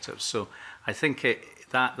perspectives. So I think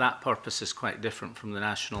that purpose is quite different from the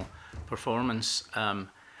national performance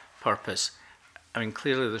purpose. I mean,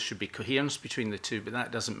 clearly there should be coherence between the two, but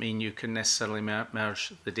that doesn't mean you can necessarily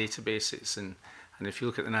merge the databases. And if you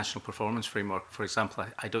look at the National Performance Framework, for example,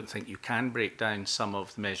 I don't think you can break down some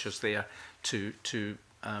of the measures there to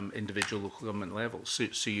individual local government levels.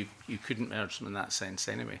 So you couldn't merge them in that sense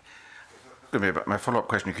anyway. My follow-up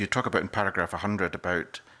question, could you talk about in paragraph 100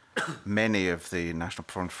 about many of the National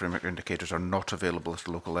Performance Framework indicators are not available at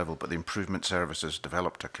the local level, but the Improvement Services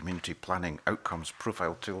developed a community planning outcomes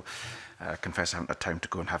profile tool. I confess I haven't had time to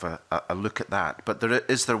go and have a look at that. But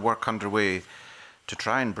is there work underway to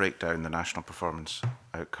try and break down the national performance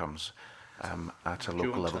outcomes at a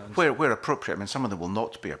local level, where appropriate? I mean, some of them will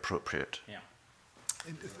not be appropriate. Yeah.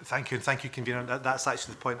 Thank you, convener. That's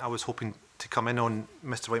actually the point I was hoping to come in on,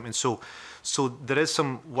 Mr. Whiteman. So there is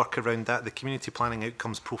some work around that. The community planning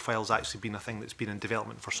outcomes profile has actually been a thing that's been in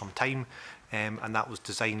development for some time, and that was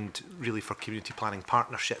designed really for community planning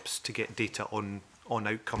partnerships to get data on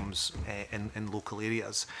outcomes in local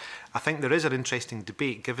areas. I think there is an interesting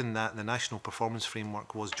debate, given that the National Performance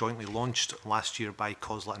Framework was jointly launched last year by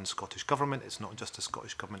COSLA and Scottish Government. It's not just a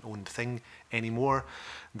Scottish Government-owned thing anymore.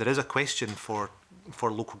 There is a question for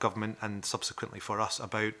local government and subsequently for us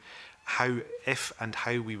about if and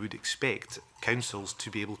how we would expect councils to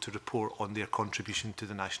be able to report on their contribution to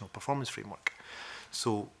the National Performance Framework.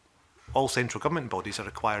 So all central government bodies are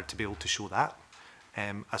required to be able to show that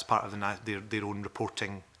as part of their own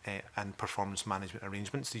reporting and performance management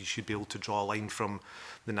arrangements. So you should be able to draw a line from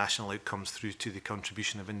the national outcomes through to the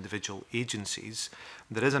contribution of individual agencies.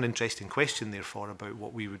 There is an interesting question, therefore, about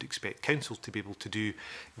what we would expect councils to be able to do,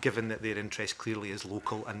 given that their interest clearly is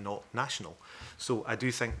local and not national. So I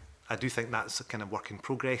do think that's a kind of work in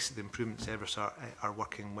progress. The Improvement Service are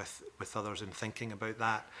working with others in thinking about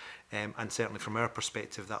that, and certainly from our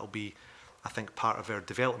perspective, that will be, I think, part of our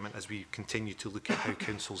development as we continue to look at how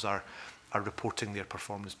councils are reporting their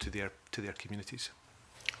performance to their communities.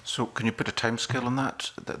 So can you put a timescale on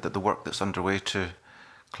that? The work that's underway to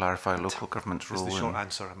clarify local government's role? That's the short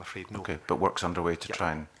answer, I'm afraid, no. Okay, but work's underway to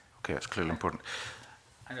try and... Okay, that's clearly important.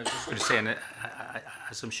 And I was just going to say, and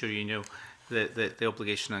as I'm sure you know, the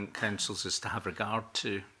obligation on councils is to have regard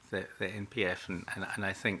to the NPF, and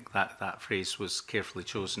I think that phrase was carefully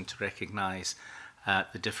chosen to recognise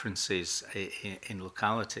the differences in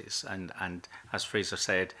localities, and as Fraser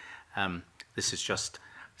said, this has just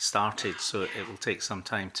started, so it will take some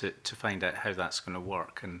time to find out how that's going to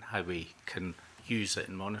work and how we can use it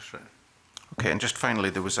and monitor it. Okay, and just finally,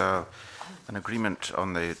 there was an agreement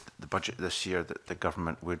on the budget this year that the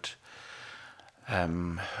government would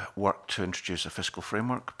work to introduce a fiscal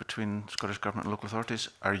framework between Scottish Government and local authorities.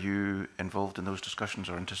 Are you involved in those discussions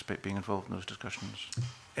or anticipate being involved in those discussions?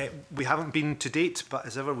 We haven't been to date, but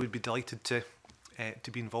as ever, we'd be delighted to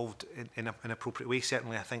be involved in an appropriate way.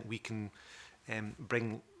 Certainly, I think we can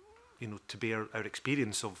bring to bear our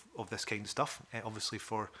experience of this kind of stuff, obviously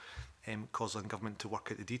for COSLA and Government to work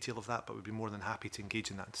out the detail of that, but we'd be more than happy to engage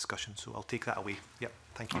in that discussion. So I'll take that away. Yep,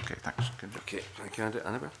 thank you. Okay, thanks. Okay, thank you,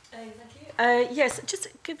 Annabelle. Thank you. Yes, just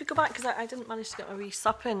could we go back, because I didn't manage to get my wee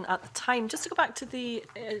sup in at the time, just to go back to the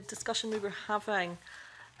discussion we were having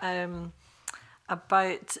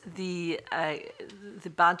about the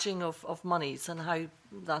badging of monies and how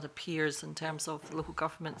that appears in terms of the local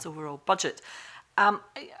government's overall budget.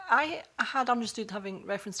 I had understood, having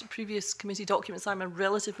reference to previous committee documents, I'm a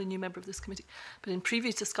relatively new member of this committee, but in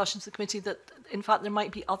previous discussions of the committee, that in fact there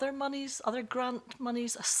might be other monies, other grant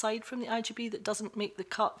monies aside from the IGB that doesn't make the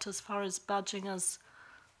cut as far as badging as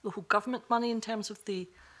local government money in terms of the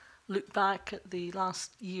look back at the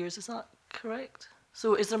last years. Is that correct?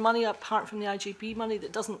 So is there money apart from the IGB money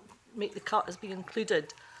that doesn't make the cut as being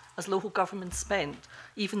included as local government spend,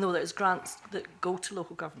 even though there's grants that go to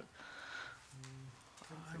local government?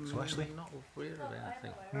 So actually, I'm not aware of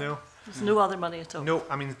anything. No. There's no other money at all. No,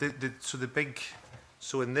 I mean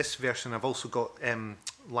so in this version, I've also got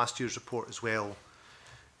last year's report as well,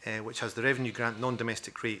 which has the revenue grant,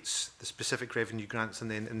 non-domestic rates, the specific revenue grants, and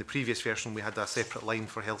then in the previous version we had a separate line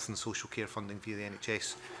for health and social care funding via the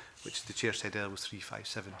NHS, which the Chair said earlier was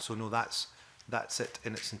 357. So no, that's it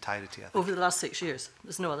in its entirety, I think. Over the last 6 years?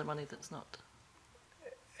 There's no other money that's not?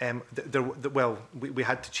 Well, we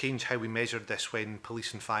had to change how we measured this when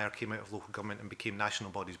police and fire came out of local government and became national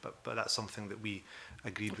bodies, but that's something that we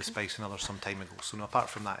agreed with Spice and others some time ago. So no, apart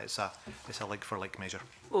from that, it's a like-for-like measure.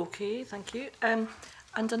 Okay, thank you. And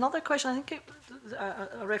another question, I think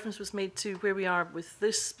a reference was made to where we are with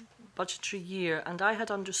this budgetary year, and I had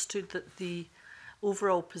understood that the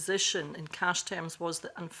overall position in cash terms was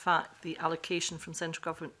that, in fact, the allocation from central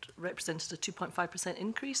government represented a 2.5%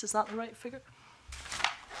 increase. Is that the right figure?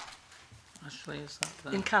 Actually, is that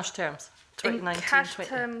the... In cash terms? In cash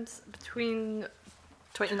terms, between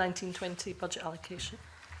 2019-20 budget allocation?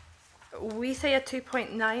 We say a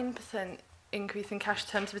 2.9% increase in cash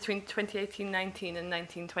terms between 2018-19 and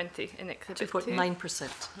 19-20 in Exhibit 2.9%,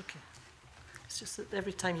 okay. It's just that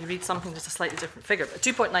every time you read something, there's a slightly different figure. But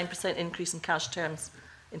 2.9% increase in cash terms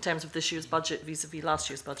in terms of this year's budget vis-a-vis last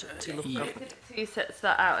year's budget to local government. Exhibit 2 sets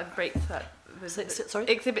that out and breaks that. Sorry?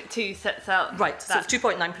 Exhibit 2 sets out. Right, so it's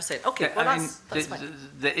 2.9%. Okay, well, that's fine.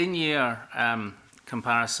 The in-year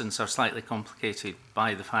comparisons are slightly complicated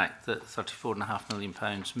by the fact that £34.5 million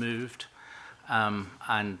moved,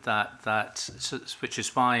 and which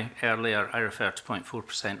is why earlier I referred to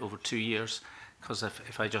 0.4% over 2 years, because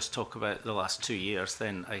if I just talk about the last 2 years,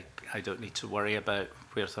 then I don't need to worry about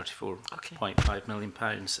where £34.5 million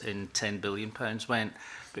in £10 billion went.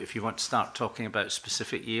 But if you want to start talking about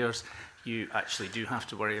specific years, you actually do have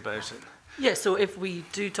to worry about it. Yeah, so if we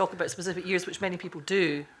do talk about specific years, which many people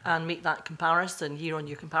do, and make that comparison,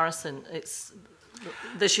 year-on-year comparison, it's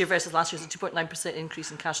this year versus last year's a 2.9%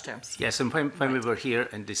 increase in cash terms. Yes, and when we were here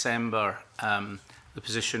in December, the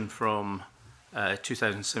position from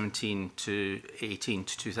 2017 to 18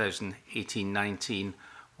 to 2018-19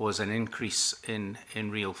 was an increase in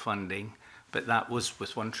real funding, but that was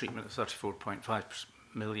with one treatment of 34.5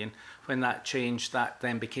 million. When that changed, that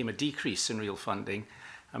then became a decrease in real funding,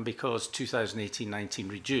 and because 2018-19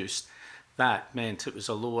 reduced, that meant it was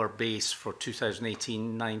a lower base for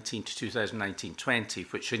 2018-19 to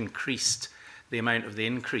 2019-20, which increased the amount of the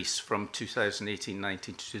increase from 2018-19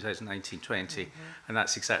 to 2019-20, and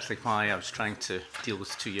that's exactly why I was trying to deal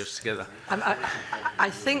with 2 years together. I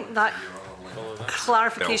think that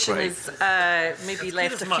clarification is maybe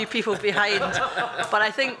left a few people behind, but I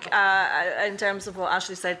think in terms of what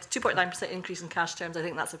Ashley said, 2.9% increase in cash terms, I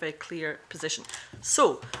think that's a very clear position.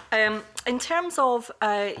 So, in terms of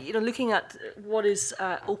looking at what is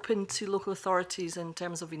open to local authorities in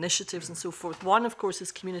terms of initiatives and so forth, one, of course,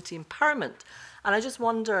 is community empowerment, and I just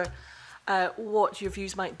wonder what your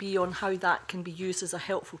views might be on how that can be used as a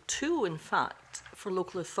helpful tool, in fact, for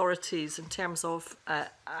local authorities in terms of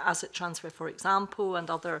asset transfer, for example, and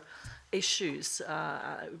other issues.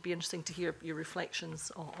 It would be interesting to hear your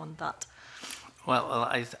reflections on that. Well,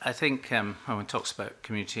 I think when one talks about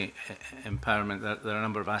community empowerment, there are a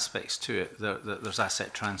number of aspects to it. There's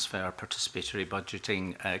asset transfer, participatory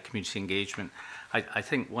budgeting, community engagement. I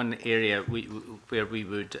think one area where we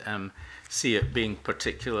would see it being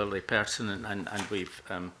particularly pertinent, and we've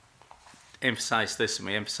emphasised this, and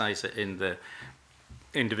we emphasise it in the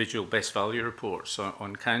individual best value reports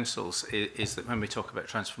on councils, is that when we talk about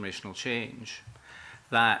transformational change,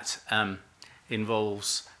 that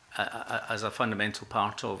involves, as a fundamental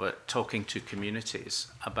part of it, talking to communities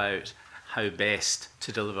about how best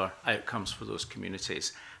to deliver outcomes for those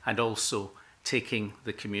communities, and also taking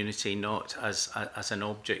the community not as an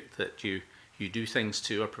object that you do things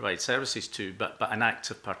to or provide services to, but an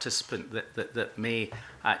active participant that may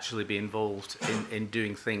actually be involved in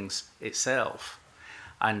doing things itself.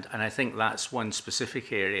 And I think that's one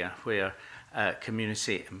specific area where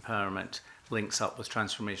community empowerment links up with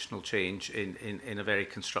transformational change in a very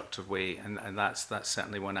constructive way, and that's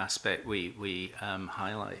certainly one aspect we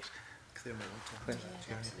highlight.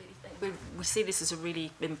 We see this as a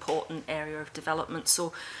really important area of development.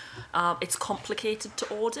 So it's complicated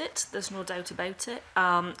to audit, there's no doubt about it.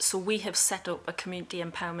 So we have set up a community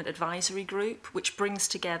empowerment advisory group, which brings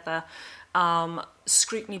together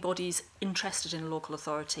scrutiny bodies interested in local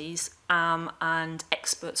authorities and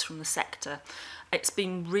experts from the sector. It's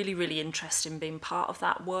been really, really interesting being part of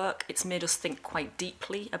that work. It's made us think quite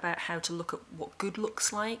deeply about how to look at what good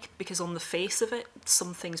looks like, because on the face of it,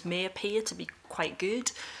 some things may appear to be quite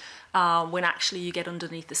good. When actually you get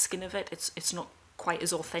underneath the skin of it, it's not quite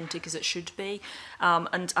as authentic as it should be.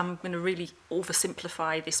 And I'm going to really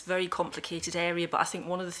oversimplify this very complicated area, but I think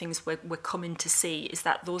one of the things we're coming to see is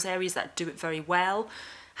that those areas that do it very well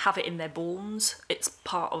have it in their bones. It's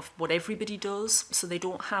part of what everybody does. So they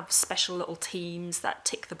don't have special little teams that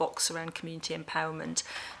tick the box around community empowerment.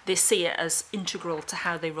 They see it as integral to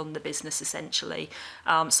how they run the business, essentially.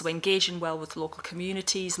 So engaging well with local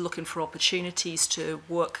communities, looking for opportunities to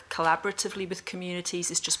work collaboratively with communities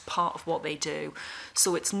is just part of what they do.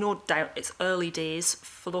 So it's no doubt it's early days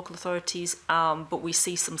for local authorities, but we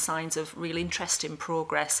see some signs of real interest in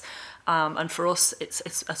progress. And for us,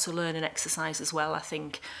 it's a learning exercise as well, I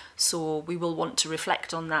think. So we will want to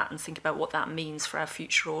reflect on that and think about what that means for our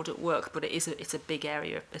future audit work. But it's a big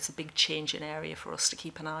area. It's a big changing area for us to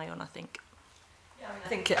keep an eye on, I think. Yeah,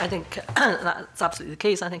 I think that's absolutely the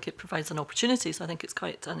case. I think it provides an opportunity. So I think it's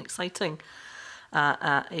quite an exciting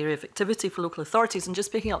area of activity for local authorities. And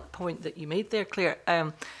just picking up the point that you made there, Claire,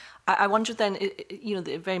 I wondered then, you know,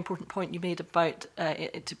 the very important point you made about,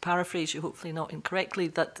 to paraphrase you, hopefully not incorrectly,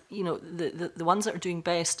 that, you know, the ones that are doing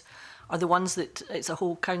best are the ones that it's a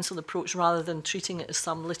whole council approach rather than treating it as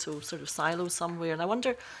some little sort of silo somewhere. And I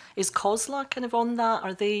wonder, is COSLA kind of on that?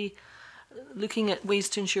 Are they looking at ways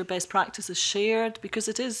to ensure best practice is shared? Because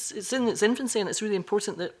it's in its infancy, and it's really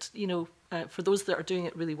important that, you know, for those that are doing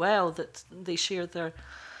it really well, that they share their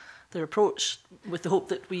approach, with the hope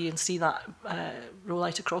that we see that roll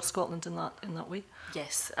out across Scotland in that way.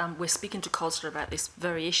 Yes, we're speaking to COSLA about this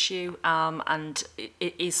very issue, and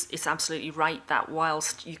it's absolutely right that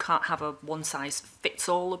whilst you can't have a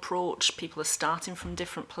one-size-fits-all approach, people are starting from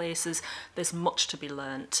different places, there's much to be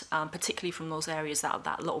learnt, particularly from those areas that are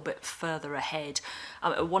that little bit further ahead.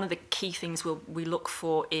 One of the key things we look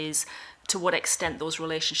for is to what extent those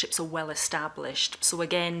relationships are well established. So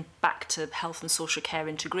again, back to health and social care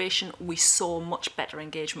integration, we saw much better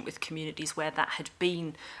engagement with communities where that had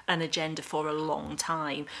been an agenda for a long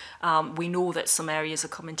time. We know that some areas are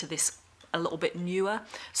coming to this a little bit newer,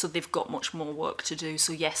 so they've got much more work to do.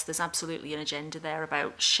 So yes, there's absolutely an agenda there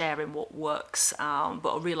about sharing what works,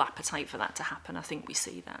 but a real appetite for that to happen. I think we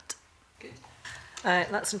see that. Good.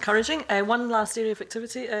 That's encouraging. One last area of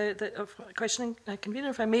activity of questioning, convener,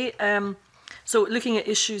 if I may. So looking at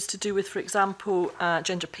issues to do with, for example,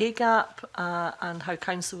 gender pay gap and how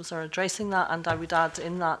councils are addressing that, and I would add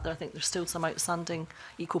in that I think there's still some outstanding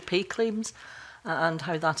equal pay claims and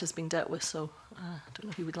how that is being dealt with. So I don't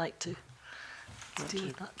know who would like to deal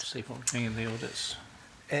with that. See what we're doing in the audits.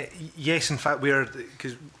 Yes, in fact,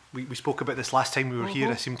 because we spoke about this last time we were here,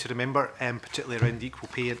 I seem to remember, particularly around the equal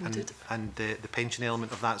pay and the pension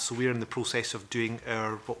element of that. So we're in the process of doing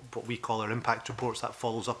our what we call our impact reports. That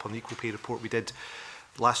follows up on the equal pay report we did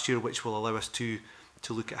last year, which will allow us to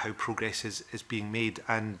look at how progress is being made.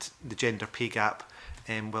 And the gender pay gap,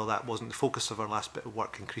 well, that wasn't the focus of our last bit of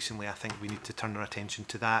work. Increasingly, I think we need to turn our attention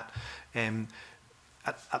to that.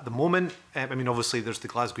 At the moment, I mean, obviously, there's the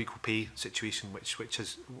Glasgow equal pay situation, which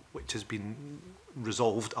has been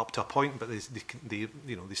resolved up to a point, but they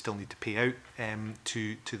still need to pay out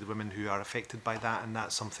to the women who are affected by that, and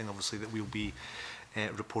that's something obviously that we'll be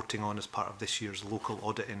reporting on as part of this year's local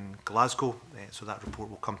audit in Glasgow. So that report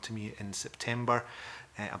will come to me in September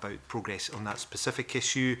about progress on that specific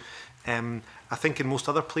issue. I think in most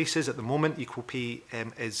other places at the moment, equal pay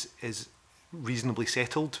is reasonably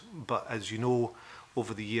settled, but as you know,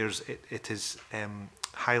 over the years, it is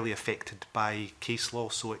highly affected by case law.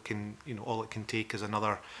 So it can, all it can take is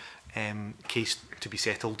another case to be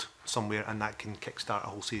settled somewhere, and that can kickstart a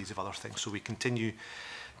whole series of other things. So we continue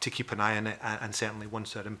to keep an eye on it, and certainly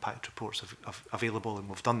once our impact reports are available and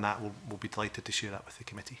we've done that, we'll be delighted to share that with the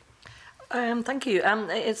committee. Thank you.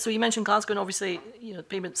 So you mentioned Glasgow, and obviously,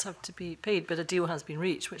 payments have to be paid, but a deal has been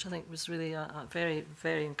reached, which I think was really a very,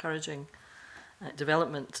 very encouraging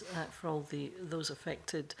development for all those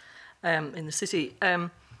affected in the city.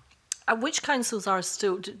 Which councils are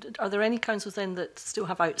there any councils then that still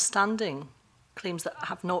have outstanding claims that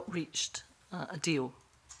have not reached a deal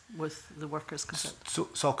with the workers' consent? So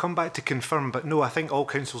I'll come back to confirm, but no, I think all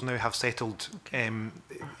councils now have settled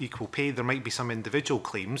equal pay. There might be some individual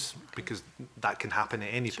claims, because that can happen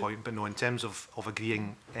at any point, but no, in terms of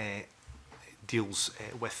agreeing deals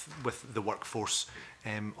with the workforce,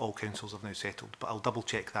 all councils have now settled, but I'll double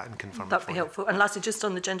check that and confirm. That'd be helpful. And lastly, just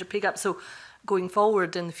on the gender pay gap, so going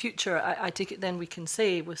forward in the future, I take it then we can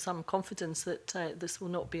say with some confidence that this will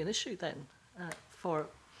not be an issue then for.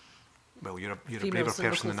 Well, you're a braver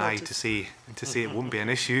person than I to say it won't be an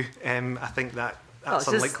issue. I think that that's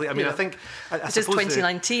unlikely. I mean, I think I it's just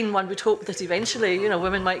 2019. One would hope that eventually,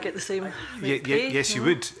 women might get the same. Yes, you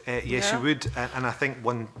would. Yes, you would. And I think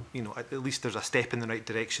at least there's a step in the right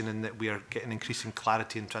direction in that we are getting increasing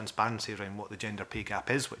clarity and transparency around what the gender pay gap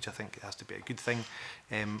is, which I think has to be a good thing.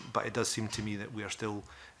 But it does seem to me that we are still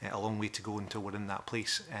a long way to go until we're in that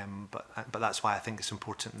place. But that's why I think it's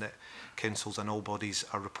important that councils and all bodies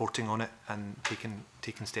are reporting on it and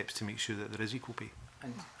taking steps to make sure that there is equal pay.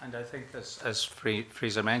 And I think, as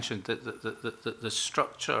Fraser mentioned, that the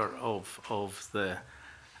structure of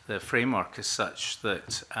the framework is such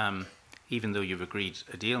that even though you've agreed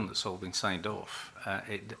a deal and it's all been signed off,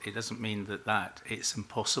 it doesn't mean that it's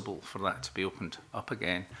impossible for that to be opened up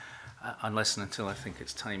again, unless and until I think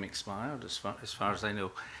its time expired, as far as I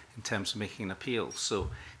know, in terms of making an appeal. So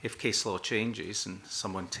if case law changes and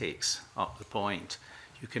someone takes up the point,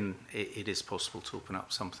 it is possible to open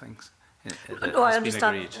up some things. No, I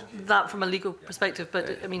understand that from a legal perspective,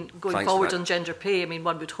 but I mean, going forward on gender pay, I mean,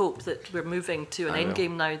 one would hope that we're moving to an end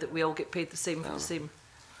game now that we all get paid the same for the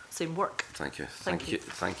same work. Thank you.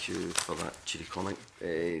 Thank you for that cheery comment.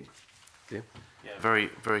 Yeah. Very,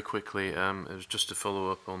 very quickly, it was just to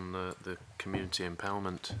follow up on the community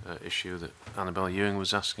empowerment issue that Annabelle Ewing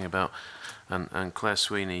was asking about, and Claire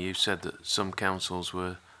Sweeney, you said that some councils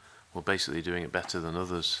were basically doing it better than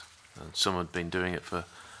others, and some had been doing it for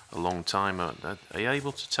a long time. Are you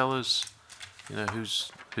able to tell us,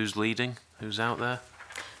 who's leading, who's out there?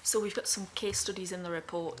 So we've got some case studies in the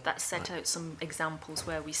report that set out some examples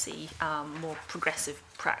where we see more progressive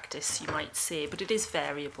practice, you might say, but it is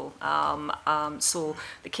variable. So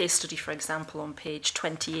the case study, for example, on page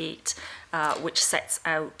 28, which sets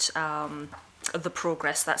out the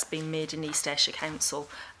progress that's been made in East Ayrshire Council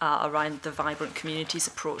around the vibrant communities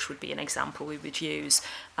approach would be an example we would use.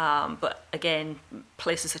 But again,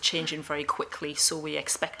 places are changing very quickly, so we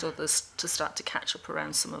expect others to start to catch up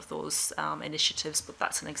around some of those initiatives, but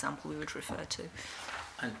that's an example we would refer to.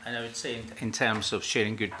 And I would say in terms of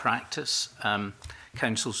sharing good practice,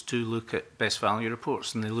 councils do look at best value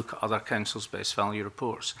reports, and they look at other councils' best value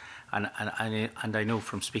reports. And I know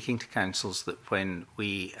from speaking to councils that when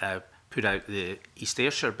we put out the East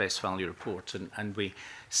Ayrshire Best Value Report and we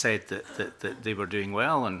said that they were doing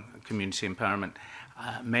well on community empowerment,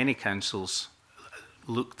 many councils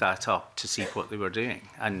looked that up to see what they were doing.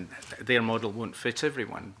 And their model won't fit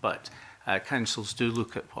everyone, but councils do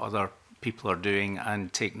look at what other people are doing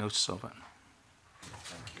and take notice of it.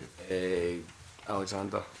 Thank you.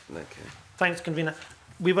 Alexander. Okay. Thanks, Convener.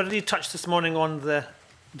 We've already touched this morning on the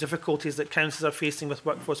difficulties that councils are facing with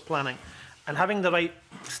workforce planning. And having the right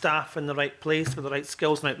staff in the right place with the right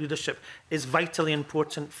skills and right leadership is vitally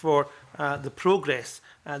important for the progress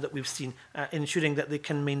that we've seen, ensuring that they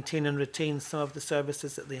can maintain and retain some of the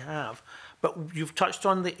services that they have. But you've touched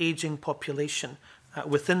on the ageing population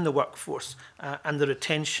within the workforce and the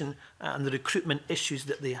retention and the recruitment issues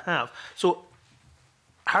that they have. So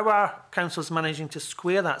how are councils managing to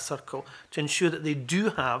square that circle to ensure that they do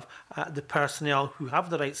have the personnel who have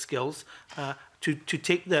the right skills to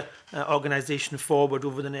take the organisation forward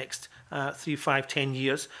over the next 3, 5, 10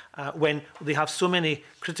 years when they have so many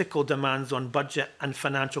critical demands on budget and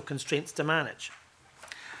financial constraints to manage?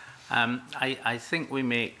 I think we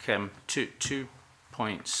make two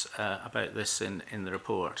points about this in the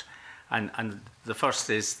report. And the first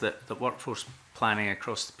is that the workforce planning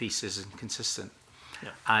across the piece is inconsistent. Yeah.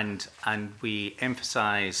 And we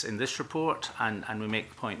emphasise in this report, and we make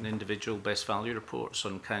the point in individual best value reports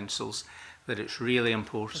on councils, that it's really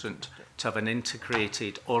important to have an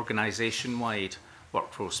integrated organisation-wide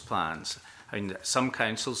workforce plans. I mean, some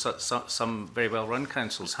councils, some very well-run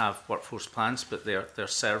councils have workforce plans, but they're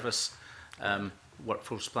service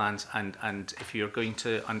workforce plans. And if you're going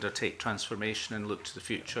to undertake transformation and look to the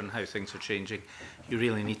future and how things are changing, you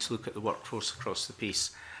really need to look at the workforce across the piece.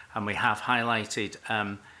 And we have highlighted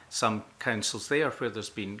some councils there where there's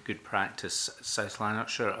been good practice. South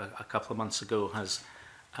Lanarkshire a couple of months ago has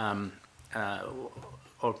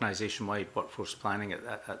organisation-wide workforce planning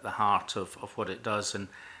at the heart of what it does, and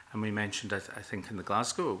we mentioned, I think, in the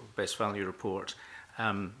Glasgow Best Value Report,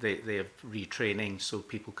 they have retraining so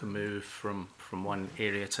people can move from one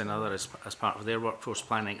area to another as part of their workforce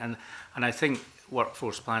planning, and I think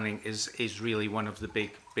workforce planning is really one of the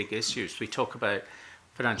big issues. We talk about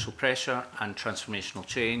financial pressure and transformational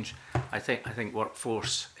change. I think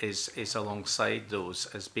workforce is alongside those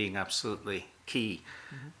as being absolutely key.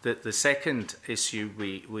 Mm-hmm. The second issue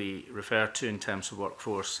we refer to in terms of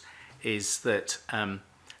workforce is that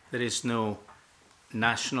there is no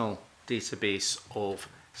national database of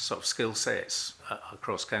sort of skill sets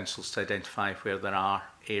across councils to identify where there are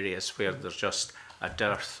areas where there's just a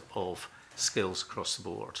dearth of skills across the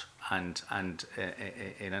board, and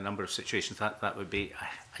in a number of situations that would be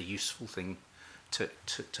a useful thing to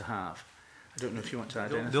have. I don't know if you want to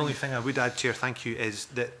add anything. The only thing I would add, Chair, thank you, is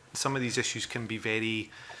that some of these issues can be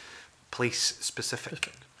very place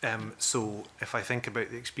specific. So if I think about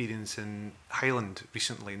the experience in Highland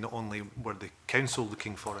recently, not only were the council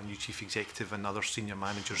looking for a new chief executive and other senior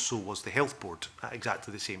managers, so was the health board at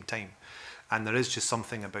exactly the same time. And there is just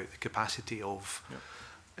something about the capacity of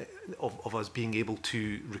us being able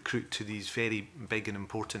to recruit to these very big and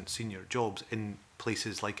important senior jobs in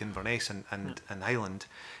places like Inverness and Highland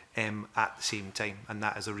at the same time, and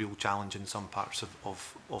that is a real challenge in some parts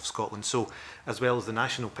of Scotland. So as well as the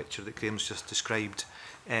national picture that Graham's just described,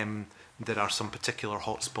 there are some particular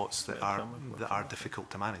hotspots that are difficult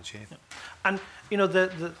to manage. Yeah. And you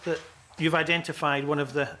know, you've identified one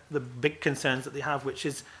of the big concerns that they have, which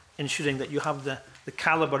is ensuring that you have the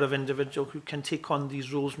calibre of individual who can take on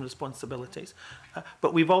these roles and responsibilities.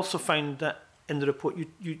 But we've also found that in the report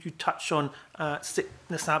you touch on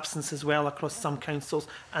sickness absence as well across some councils,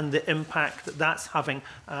 and the impact that that's having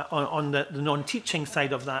on the non-teaching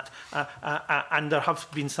side of that. And there have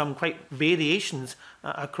been some quite variations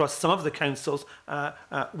across some of the councils,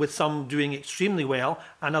 with some doing extremely well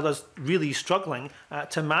and others really struggling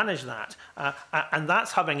to manage that. And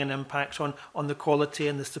that's having an impact on the quality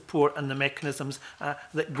and the support and the mechanisms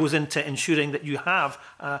that goes into ensuring that you have,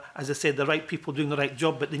 as I said, the right people doing the right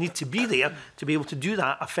job, but they need to be there to be able to do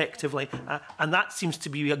that effectively. And that seems to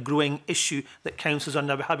be a growing issue that councils are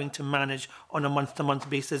now having to manage on a month-to-month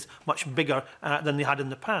basis, much bigger than they had in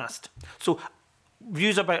the past. So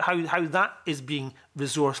views about how that is being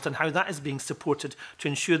resourced and how that is being supported to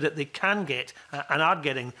ensure that they can get and are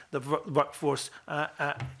getting the workforce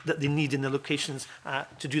that they need in the locations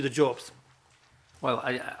to do the jobs. Well,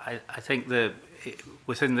 I think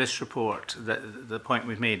within this report, the point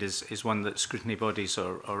we've made is one that scrutiny bodies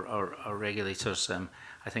or regulators,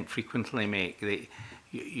 I think, frequently make.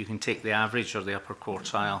 You can take the average or the upper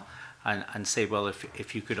quartile and say, well,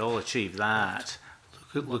 if you could all achieve that,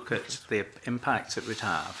 look at the impact it would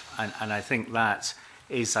have. And I think that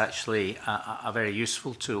is actually a very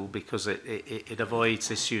useful tool, because it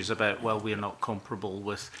avoids issues about, well, we're not comparable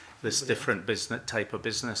with this different type of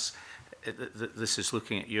business. This is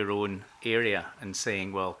looking at your own area and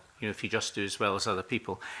saying, well, you know, if you just do as well as other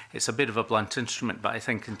people. It's a bit of a blunt instrument, but I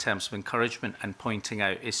think in terms of encouragement and pointing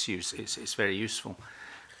out issues, it's very useful.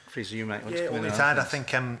 Fraser, you might want to comment on that. I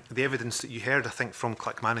think the evidence that you heard, I think, from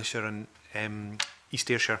Clackmannanshire and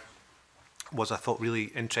East Ayrshire was, I thought,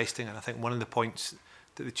 really interesting. And I think one of the points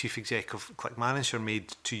that the Chief Exec of Clackmannanshire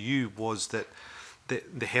made to you was that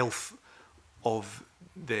the health of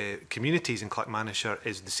the communities in Clackmannanshire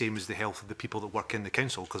is the same as the health of the people that work in the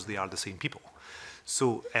council, because they are the same people.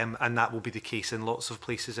 So, and that will be the case in lots of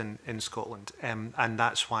places in Scotland. And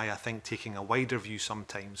that's why I think taking a wider view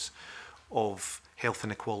sometimes of health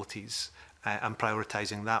inequalities and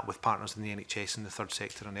prioritising that with partners in the NHS and the third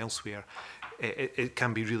sector and elsewhere, it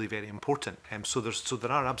can be really very important. So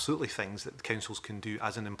there are absolutely things that councils can do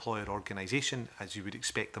as an employer organisation, as you would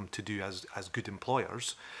expect them to do as good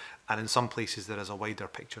employers. And in some places there is a wider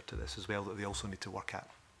picture to this as well that they also need to work at.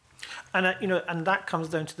 And you know, and that comes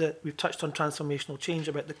down to we've touched on transformational change,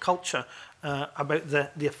 about the culture, about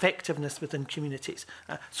the effectiveness within communities.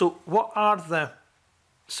 So what are the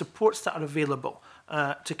supports that are available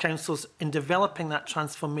to councils in developing that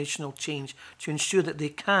transformational change to ensure that they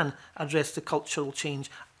can address the cultural change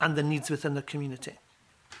and the needs within their community?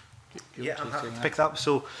 Yeah, I'm happy to pick that up.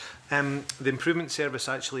 So the Improvement Service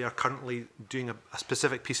actually are currently doing a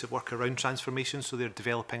specific piece of work around transformation. So they're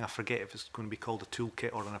developing, I forget if it's going to be called a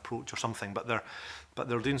toolkit or an approach or something, but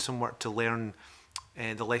they're doing some work to learn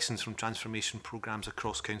the lessons from transformation programmes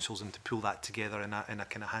across councils and to pull that together in a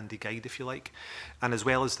kind of handy guide, if you like. And as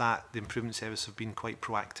well as that, the Improvement Service have been quite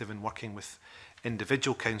proactive in working with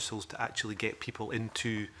individual councils to actually get people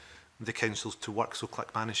into the councils to work. So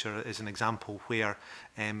Clackmannanshire is an example where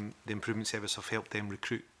the Improvement Service have helped them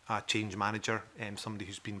recruit a change manager, somebody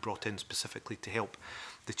who's been brought in specifically to help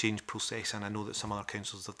the change process, and I know that some other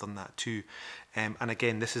councils have done that too. And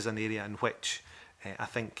again, this is an area in which I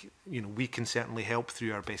think, you know, we can certainly help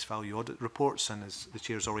through our best value audit reports, and as the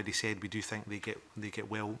chair's already said, we do think they get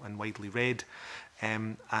well and widely read,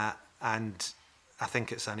 and I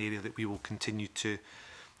think it's an area that we will continue to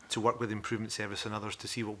work with the Improvement Service and others to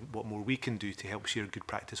see what more we can do to help share good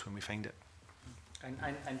practice when we find it.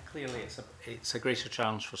 And clearly it's a greater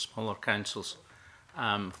challenge for smaller councils,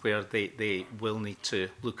 where they will need to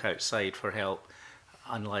look outside for help,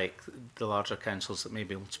 unlike the larger councils that may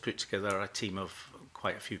be able to put together a team of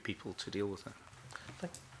quite a few people to deal with it.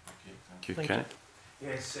 Thank you, Ken.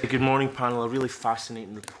 Yes, good morning panel. A really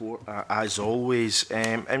fascinating report as always.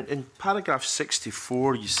 In paragraph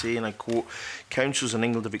 64 you say, and I quote, councils in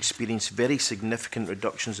England have experienced very significant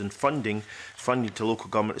reductions in funding. Funding to local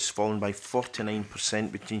government has fallen by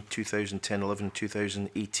 49% between 2010-11 and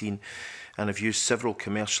 2018 and have used several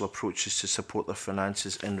commercial approaches to support their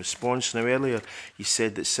finances in response. Now earlier you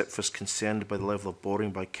said that SIPFA is concerned by the level of borrowing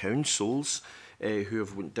by councils who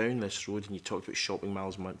have went down this road, and you talked about shopping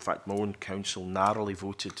malls. In fact, my own council narrowly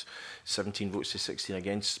voted 17 votes to 16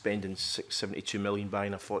 against spending 72 million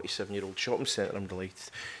buying a 47-year-old shopping centre. I'm delighted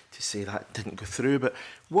to say that didn't go through. But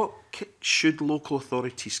what should local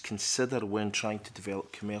authorities consider when trying to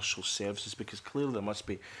develop commercial services? Because clearly there must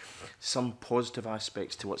be some positive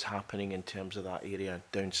aspects to what's happening in terms of that area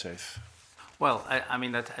down south. Well, I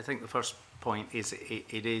mean, I think the first point is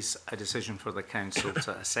it is a decision for the council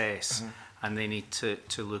to assess, and they need to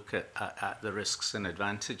look at the risks and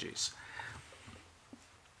advantages.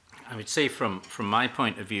 I would say from my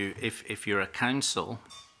point of view, if you're a council,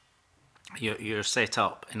 you're set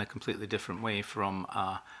up in a completely different way from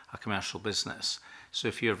a commercial business. So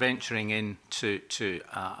if you're venturing into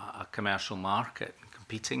a commercial market,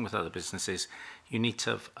 competing with other businesses, you need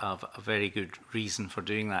to have a very good reason for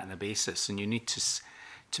doing that and a basis, and you need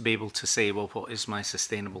to be able to say, well, what is my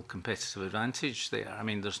sustainable competitive advantage there? I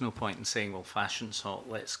mean, there's no point in saying, well, fashion's hot,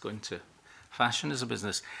 let's go into fashion as a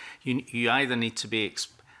business. You either need to be,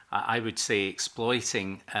 I would say,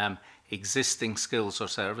 exploiting existing skills or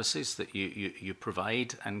services that you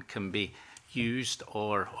provide and can be used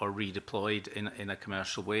or redeployed in a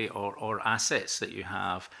commercial way, or assets that you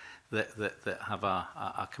have that have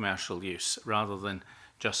a commercial use, rather than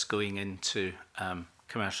just going into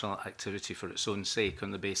commercial activity for its own sake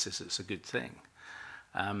on the basis it's a good thing.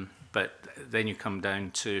 But then you come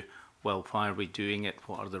down to, well, why are we doing it?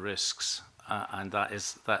 What are the risks? And that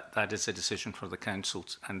is a decision for the council,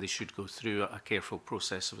 and they should go through a careful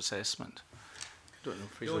process of assessment. I don't know,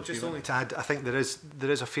 Fraser, no, just only to add, I think there is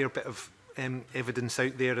a fair bit of evidence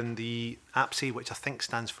out there in the APSE, which I think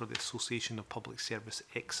stands for the Association of Public Service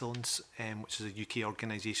Excellence, which is a UK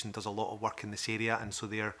organisation, does a lot of work in this area, and so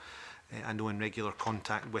they're I know in regular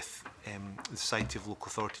contact with the Society of Local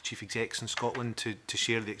Authority Chief Execs in Scotland to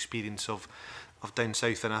share the experience of down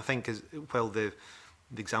south. And I think while the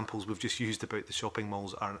examples we've just used about the shopping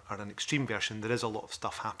malls are an extreme version, there is a lot of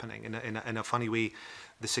stuff happening. In a funny way,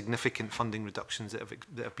 the significant funding reductions that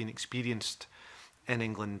have been experienced in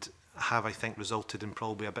England have, I think, resulted in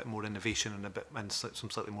probably a bit more innovation and some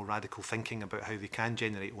slightly more radical thinking about how they can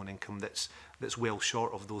generate own income that's well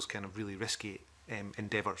short of those kind of really risky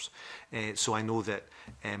endeavours. So I know that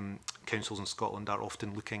councils in Scotland are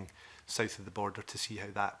often looking south of the border to see how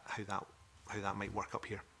that might work up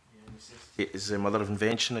here. It is a mother of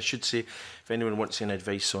invention, I should say. If anyone wants any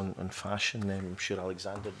advice on fashion, I'm sure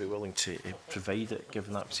Alexander would be willing to provide it,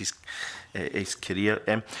 given that was his career.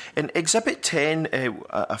 In Exhibit 10,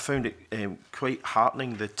 I found it quite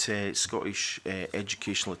heartening that Scottish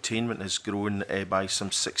educational attainment has grown by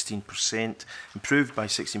some 16%, improved by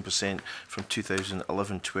 16% from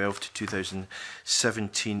 2011-12 to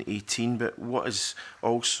 2017-18. But what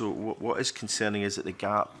is concerning is that the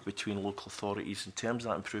gap between local authorities in terms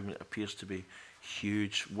of that improvement appears to be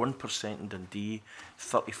huge. 1% in Dundee,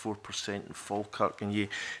 34% in Falkirk, and you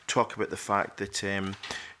talk about the fact that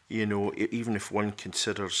you know, even if one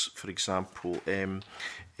considers, for example,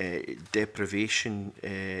 deprivation,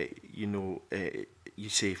 you know, you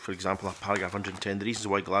say, for example, a paragraph 110, the reasons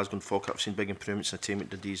why Glasgow and Falkirk have seen big improvements in attainment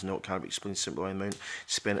Dundee is not can't be explained simply by the amount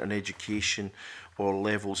spent on education or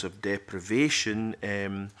levels of deprivation.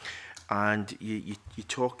 And you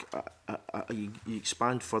talk, you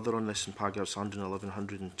expand further on this in paragraphs 111,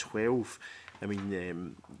 112. I mean,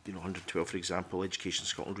 you know, 112, for example, Education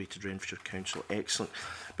Scotland rated Renfrewshire Council excellent.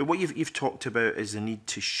 But what you've talked about is the need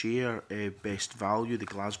to share best value, the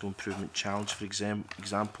Glasgow Improvement Challenge, for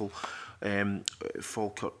example,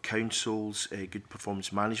 Falkirk Council's good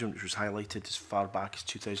performance management, which was highlighted as far back as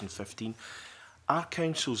 2015. Are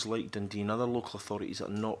councils like Dundee and other local authorities that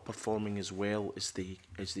are not performing as well as they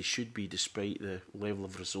should be, despite the level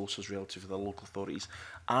of resources relative to the local authorities?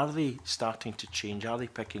 Are they starting to change? Are they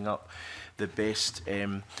picking up the best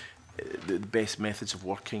methods of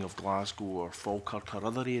working of Glasgow or Falkirk or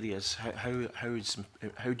other areas? How do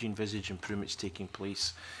you envisage improvements taking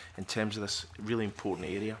place in terms of this really important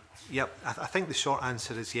area? Yep, I think the short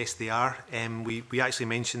answer is yes, they are. We actually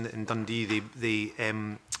mentioned that in Dundee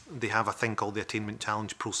they have a thing called the Attainment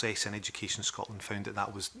Challenge process, and Education Scotland found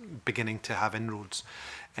that was beginning to have inroads.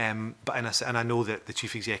 And I know that the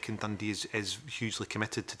Chief Exec in Dundee is hugely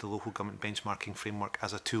committed to the local government benchmarking framework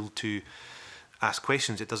as a tool to ask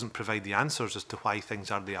questions. It doesn't provide the answers as to why things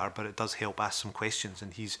are they are, but it does help ask some questions,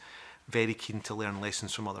 and he's very keen to learn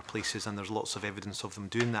lessons from other places, and there's lots of evidence of them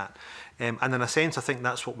doing that. And in a sense, I think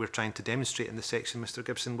that's what we're trying to demonstrate in the section, Mr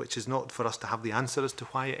Gibson, which is not for us to have the answer as to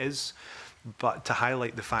why it is, but to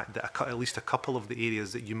highlight the fact that at least a couple of the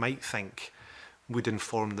areas that you might think would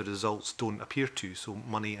inform the results don't appear to, so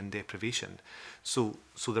money and deprivation. So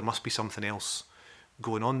there must be something else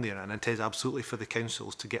going on there, and it is absolutely for the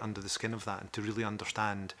councils to get under the skin of that and to really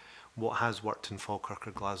understand what has worked in Falkirk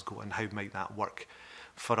or Glasgow and how might that work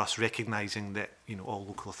for us, recognising that, you know, all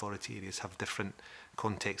local authority areas have different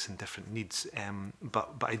contexts and different needs.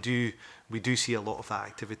 But we do see a lot of that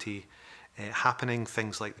activity happening.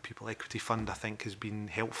 Things like the People Equity Fund, I think, has been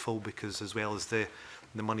helpful, because as well as the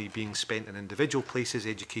money being spent in individual places,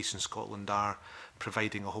 Education Scotland are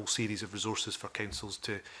providing a whole series of resources for councils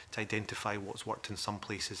to identify what's worked in some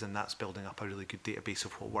places, and that's building up a really good database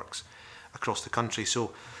of what works across the country.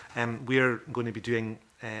 So we're going to be doing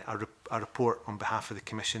a report on behalf of the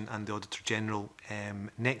Commission and the Auditor General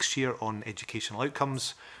next year on educational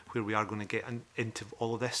outcomes, where we are going to get into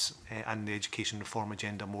all of this and the education reform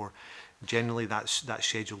agenda more generally. That's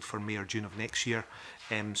scheduled for May or June of next year.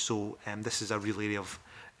 So this is a real area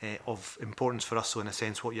of importance for us. So in a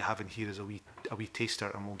sense, what you have in here is a wee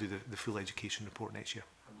taster, and we'll do the full education report next year.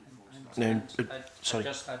 Now, sorry.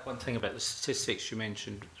 Just add one thing about the statistics you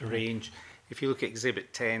mentioned, range. If you look at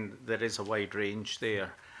Exhibit 10, there is a wide range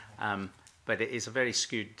there, but it is a very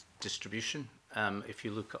skewed distribution. If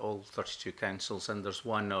you look at all 32 councils, and there's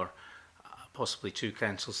one or possibly two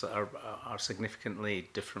councils that are significantly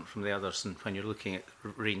different from the others, and when you're looking at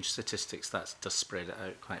range statistics, that does spread it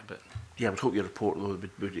out quite a bit. Yeah, I would hope your report though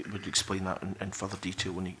would explain that in further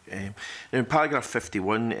detail. When you, now in paragraph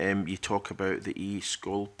 51, you talk about the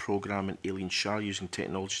eSchool programme and Aileen Shah using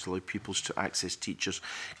technology to allow pupils to access teachers,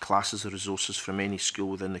 classes or resources from any school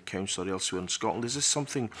within the council or elsewhere in Scotland. Is this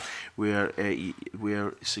something where you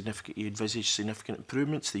envisage significant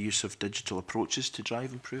improvements, the use of digital approaches to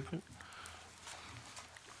drive improvement?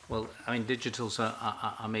 Well, I mean, digital's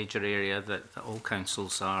a major area that all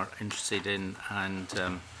councils are interested in, and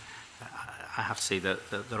I have to say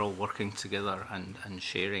that they're all working together and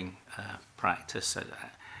sharing practice.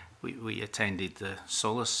 We attended the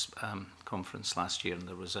Solace conference last year, and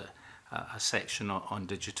there was a section on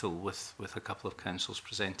digital with a couple of councils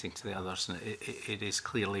presenting to the others, and it is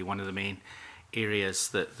clearly one of the main areas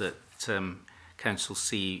that councils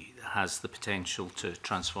see has the potential to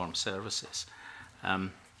transform services.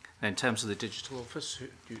 In terms of the digital office,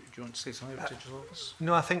 do you want to say something about the digital office?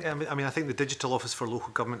 No, I think the digital office for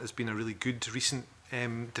local government has been a really good recent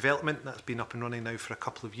development that's been up and running now for a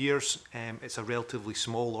couple of years. It's a relatively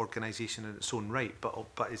small organisation in its own right, but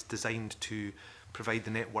it's designed to provide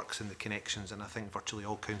the networks and the connections, and I think virtually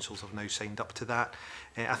all councils have now signed up to that.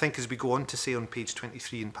 I think as we go on to say on page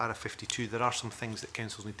 23 in para 52, there are some things that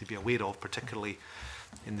councils need to be aware of, particularly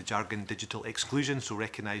in the jargon digital exclusion, so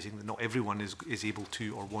recognising that not everyone is able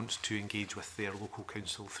to or wants to engage with their local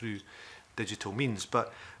council through digital means.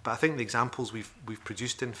 But I think the examples we've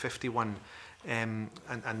produced in 51 and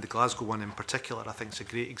the Glasgow one in particular, I think is a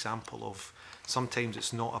great example of sometimes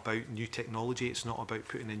it's not about new technology, it's not about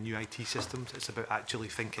putting in new IT systems, it's about actually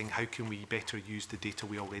thinking how can we better use the data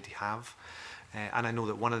we already have. And I know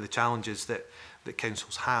that one of the challenges that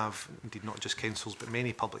councils have, indeed not just councils but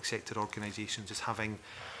many public sector organisations, is having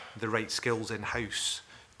the right skills in-house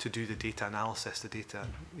to do the data analysis, the data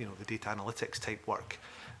analytics type work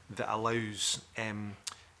that allows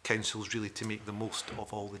councils really to make the most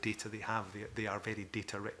of all the data they have. They are very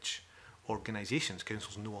data rich organisations.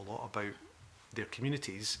 Councils know a lot about their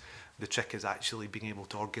communities. The trick is actually being able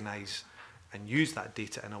to organise and use that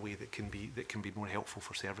data in a way that can be more helpful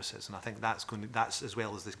for services. And I think that's as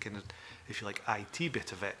well as this kind of, if you like, IT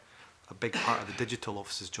bit of it, a big part of the digital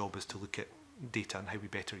office's job is to look at data and how we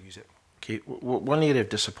better use it. Okay, one area of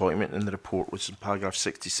disappointment in the report was in paragraph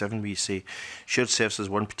 67, where you say shared services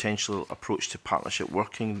one potential approach to partnership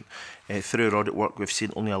working. Through our audit work, we've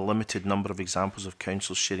seen only a limited number of examples of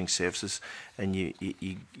councils sharing services, and you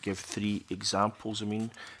give 3 examples. I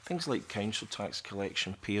mean, things like council tax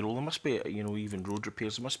collection, payroll, there must be, even road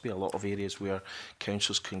repairs, there must be a lot of areas where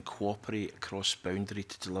councils can cooperate across boundary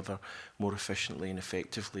to deliver more efficiently and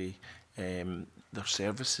effectively their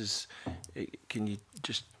services. Can you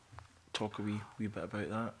just talk a wee bit about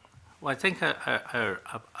that? Well, I think our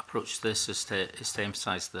approach to this is to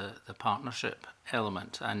emphasise the partnership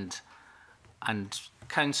element, and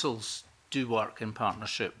councils do work in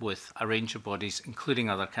partnership with a range of bodies, including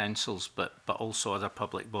other councils, but also other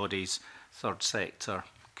public bodies, third sector,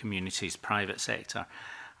 communities, private sector,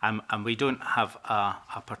 and we don't have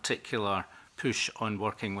a particular push on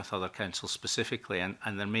working with other councils specifically,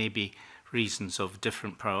 and there may be reasons of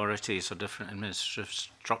different priorities or different administrative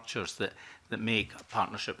structures that make a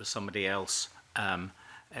partnership with somebody else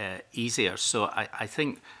easier. So I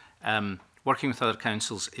think working with other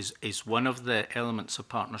councils is one of the elements of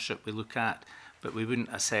partnership we look at, but we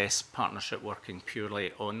wouldn't assess partnership working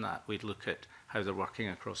purely on that. We'd look at how they're working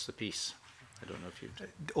across the piece. I don't know if you...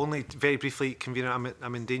 Only very briefly, Convener,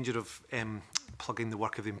 I'm in danger of plugging the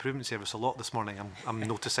work of the Improvement Service a lot this morning, I'm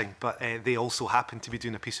noticing, but they also happen to be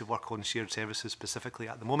doing a piece of work on shared services specifically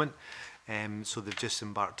at the moment. So they've just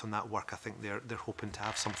embarked on that work. I think they're hoping to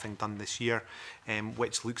have something done this year,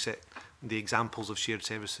 which looks at the examples of shared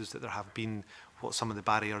services that there have been, what some of the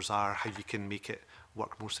barriers are, how you can make it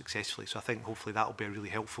work more successfully. So I think hopefully that will be a really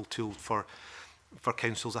helpful tool for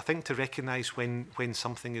councils. I think to recognise when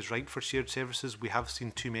something is right for shared services. We have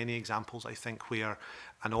seen too many examples, I think, where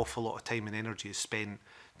an awful lot of time and energy is spent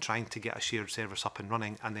trying to get a shared service up and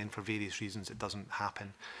running, and then for various reasons it doesn't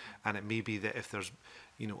happen. And it may be that if there's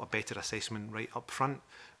a better assessment right up front,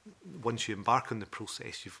 once you embark on the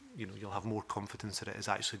process, you'll have more confidence that it is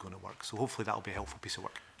actually going to work. So hopefully that will be a helpful piece of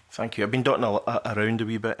work. Thank you. I've been dotting around a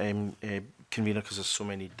wee bit, Convener, because there's so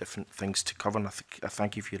many different things to cover, and I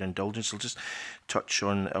thank you for your indulgence. I'll just touch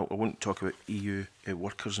on, I won't talk about EU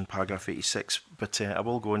workers in paragraph 86, but I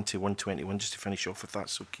will go into 121 just to finish off, if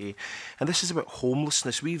that's okay. And this is about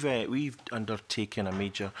homelessness. We've undertaken a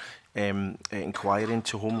major inquiry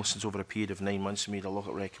into homelessness over a period of 9 months and made a lot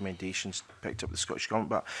of recommendations picked up with the Scottish Government.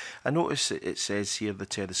 But I notice it says here that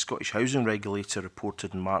the Scottish Housing Regulator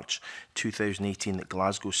reported in March 2018 that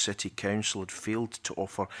Glasgow City Council had failed to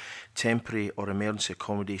offer temporary or emergency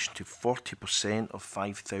accommodation to 40% of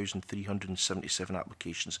 5,377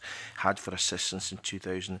 applications had for assistance in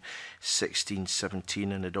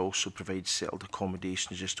 2016-17, and it also provides settled accommodation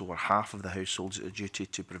to just over half of the households it had duty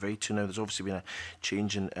to provide to. Now, there's obviously been a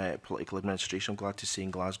change in political administration, I'm glad to say,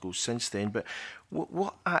 in Glasgow since then, but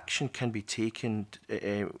what action can be taken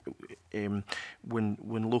when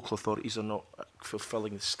local authorities are not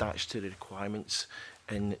fulfilling the statutory requirements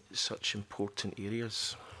in such important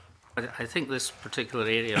areas? I think this particular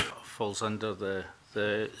area falls under the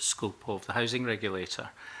scope of the housing regulator,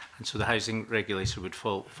 and so the housing regulator would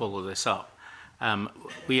follow this up.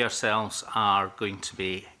 We ourselves are going to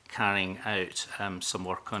be carrying out some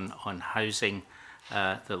work on housing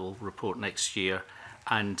that will report next year,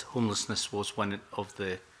 and homelessness was one of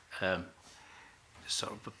the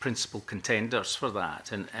sort of the principal contenders for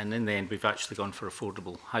that, and in the end we've actually gone for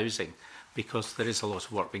affordable housing, because there is a lot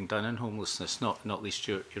of work being done in homelessness, not least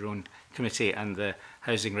your own committee, and the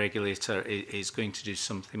housing regulator is going to do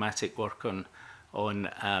some thematic work on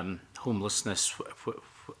homelessness,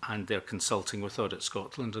 and they're consulting with Audit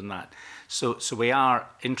Scotland on that. So we are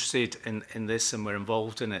interested in this, and we're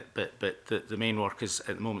involved in it, but the main work is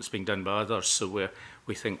at the moment being done by others, so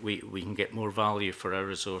we think we can get more value for our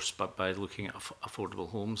resource by looking at affordable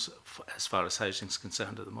homes as far as housing is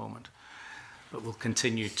concerned at the moment. But we'll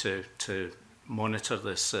continue to monitor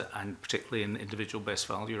this, and particularly in individual best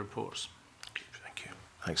value reports. Okay, thank you.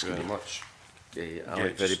 Thanks very much.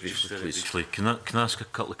 Alec, very briefly, please. Can I ask a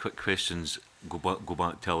couple of quick questions? Go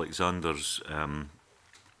back to Alexander's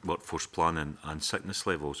workforce planning and sickness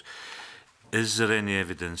levels. Is there any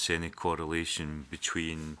evidence, any correlation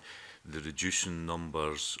between the reducing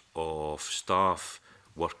numbers of staff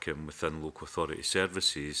working within local authority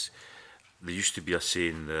services? There used to be a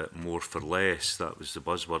saying that more for less, that was the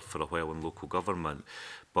buzzword for a while in local government,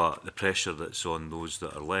 but the pressure that's on those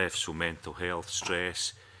that are left, so mental health,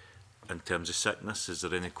 stress, in terms of sickness, is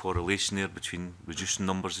there any correlation there between reducing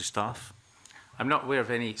numbers of staff? I'm not aware of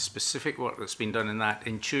any specific work that's been done in that.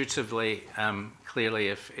 Intuitively, clearly,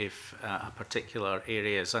 if a particular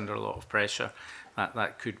area is under a lot of pressure,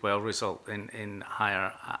 that could well result in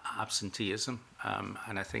higher absenteeism.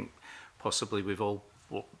 And I think possibly we've all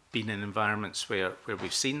been in environments where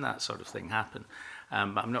we've seen that sort of thing happen.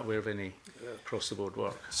 But I'm not aware of any across-the-board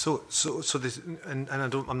work. So this, and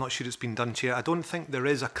I'm not sure it's been done, Chair. I don't think there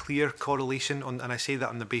is a clear correlation, and I say that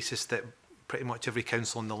on the basis that pretty much every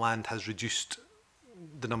council in the land has reduced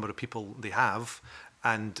the number of people they have,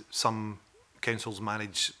 and some councils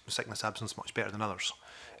manage sickness absence much better than others.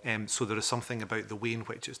 So there is something about the way in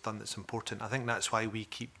which it's done that's important. I think that's why we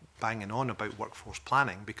keep banging on about workforce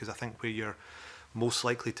planning, because I think where you're most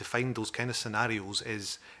likely to find those kind of scenarios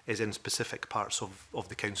is in specific parts of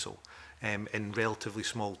the council. In relatively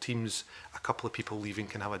small teams, a couple of people leaving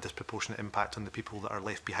can have a disproportionate impact on the people that are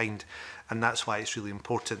left behind, and that's why it's really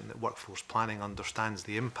important that workforce planning understands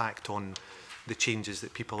the impact on the changes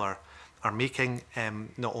that people are making,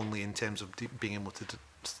 not only in terms of being able to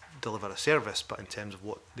deliver a service, but in terms of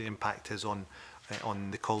what the impact is on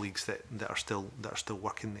the colleagues that are still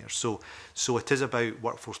working there. So it is about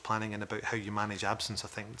workforce planning and about how you manage absence. I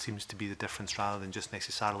think it seems to be the difference rather than just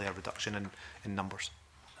necessarily a reduction in numbers.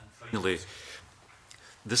 Finally,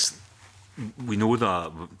 we know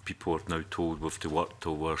that people are now told we have to work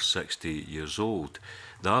till we're 60 years old.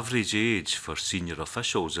 The average age for senior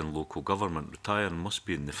officials in local government retiring must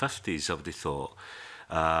be in the 50s, have they thought.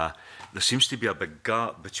 There seems to be a big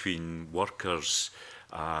gap between workers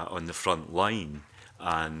on the front line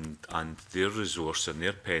and their resource and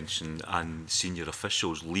their pension, and senior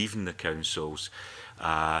officials leaving the councils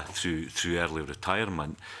through early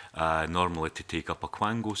retirement, normally to take up a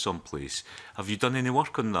quango someplace. Have you done any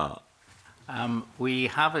work on that? We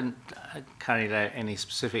haven't carried out any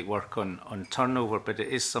specific work on turnover, but it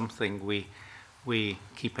is something we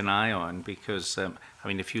keep an eye on, because I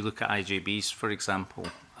mean, if you look at IJBs, for example,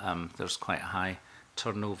 there's quite a high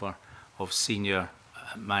turnover of senior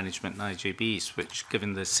management in IJBs, which,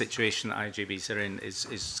 given the situation that IJBs are in,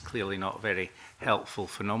 is clearly not a very helpful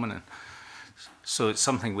phenomenon. So it's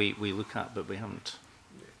something we look at, but we haven't.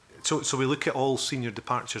 So we look at all senior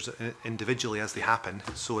departures individually as they happen.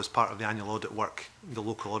 So as part of the annual audit work, the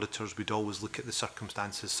local auditors would always look at the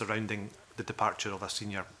circumstances surrounding the departure of a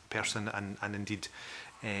senior person, and indeed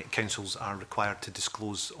councils are required to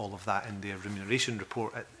disclose all of that in their remuneration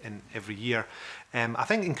report in every year. I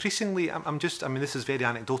think increasingly, I mean, this is very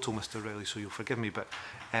anecdotal, Mr. Rowley, so you'll forgive me, but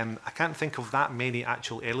I can't think of that many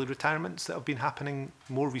actual early retirements that have been happening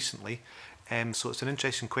more recently. So it's an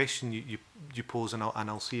interesting question you pose, and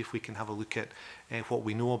I'll see if we can have a look at what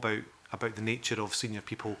we know about the nature of senior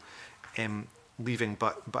people leaving.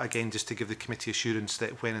 But again, just to give the committee assurance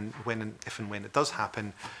that if and when it does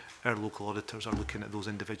happen, our local auditors are looking at those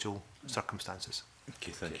individual circumstances.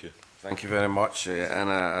 Okay, thank you. Thank you very much,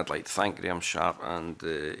 and I'd like to thank Graham Sharp and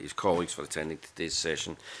his colleagues for attending today's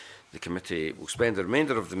session. The committee will spend the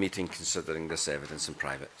remainder of the meeting considering this evidence in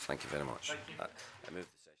private. Thank you very much. Thank you.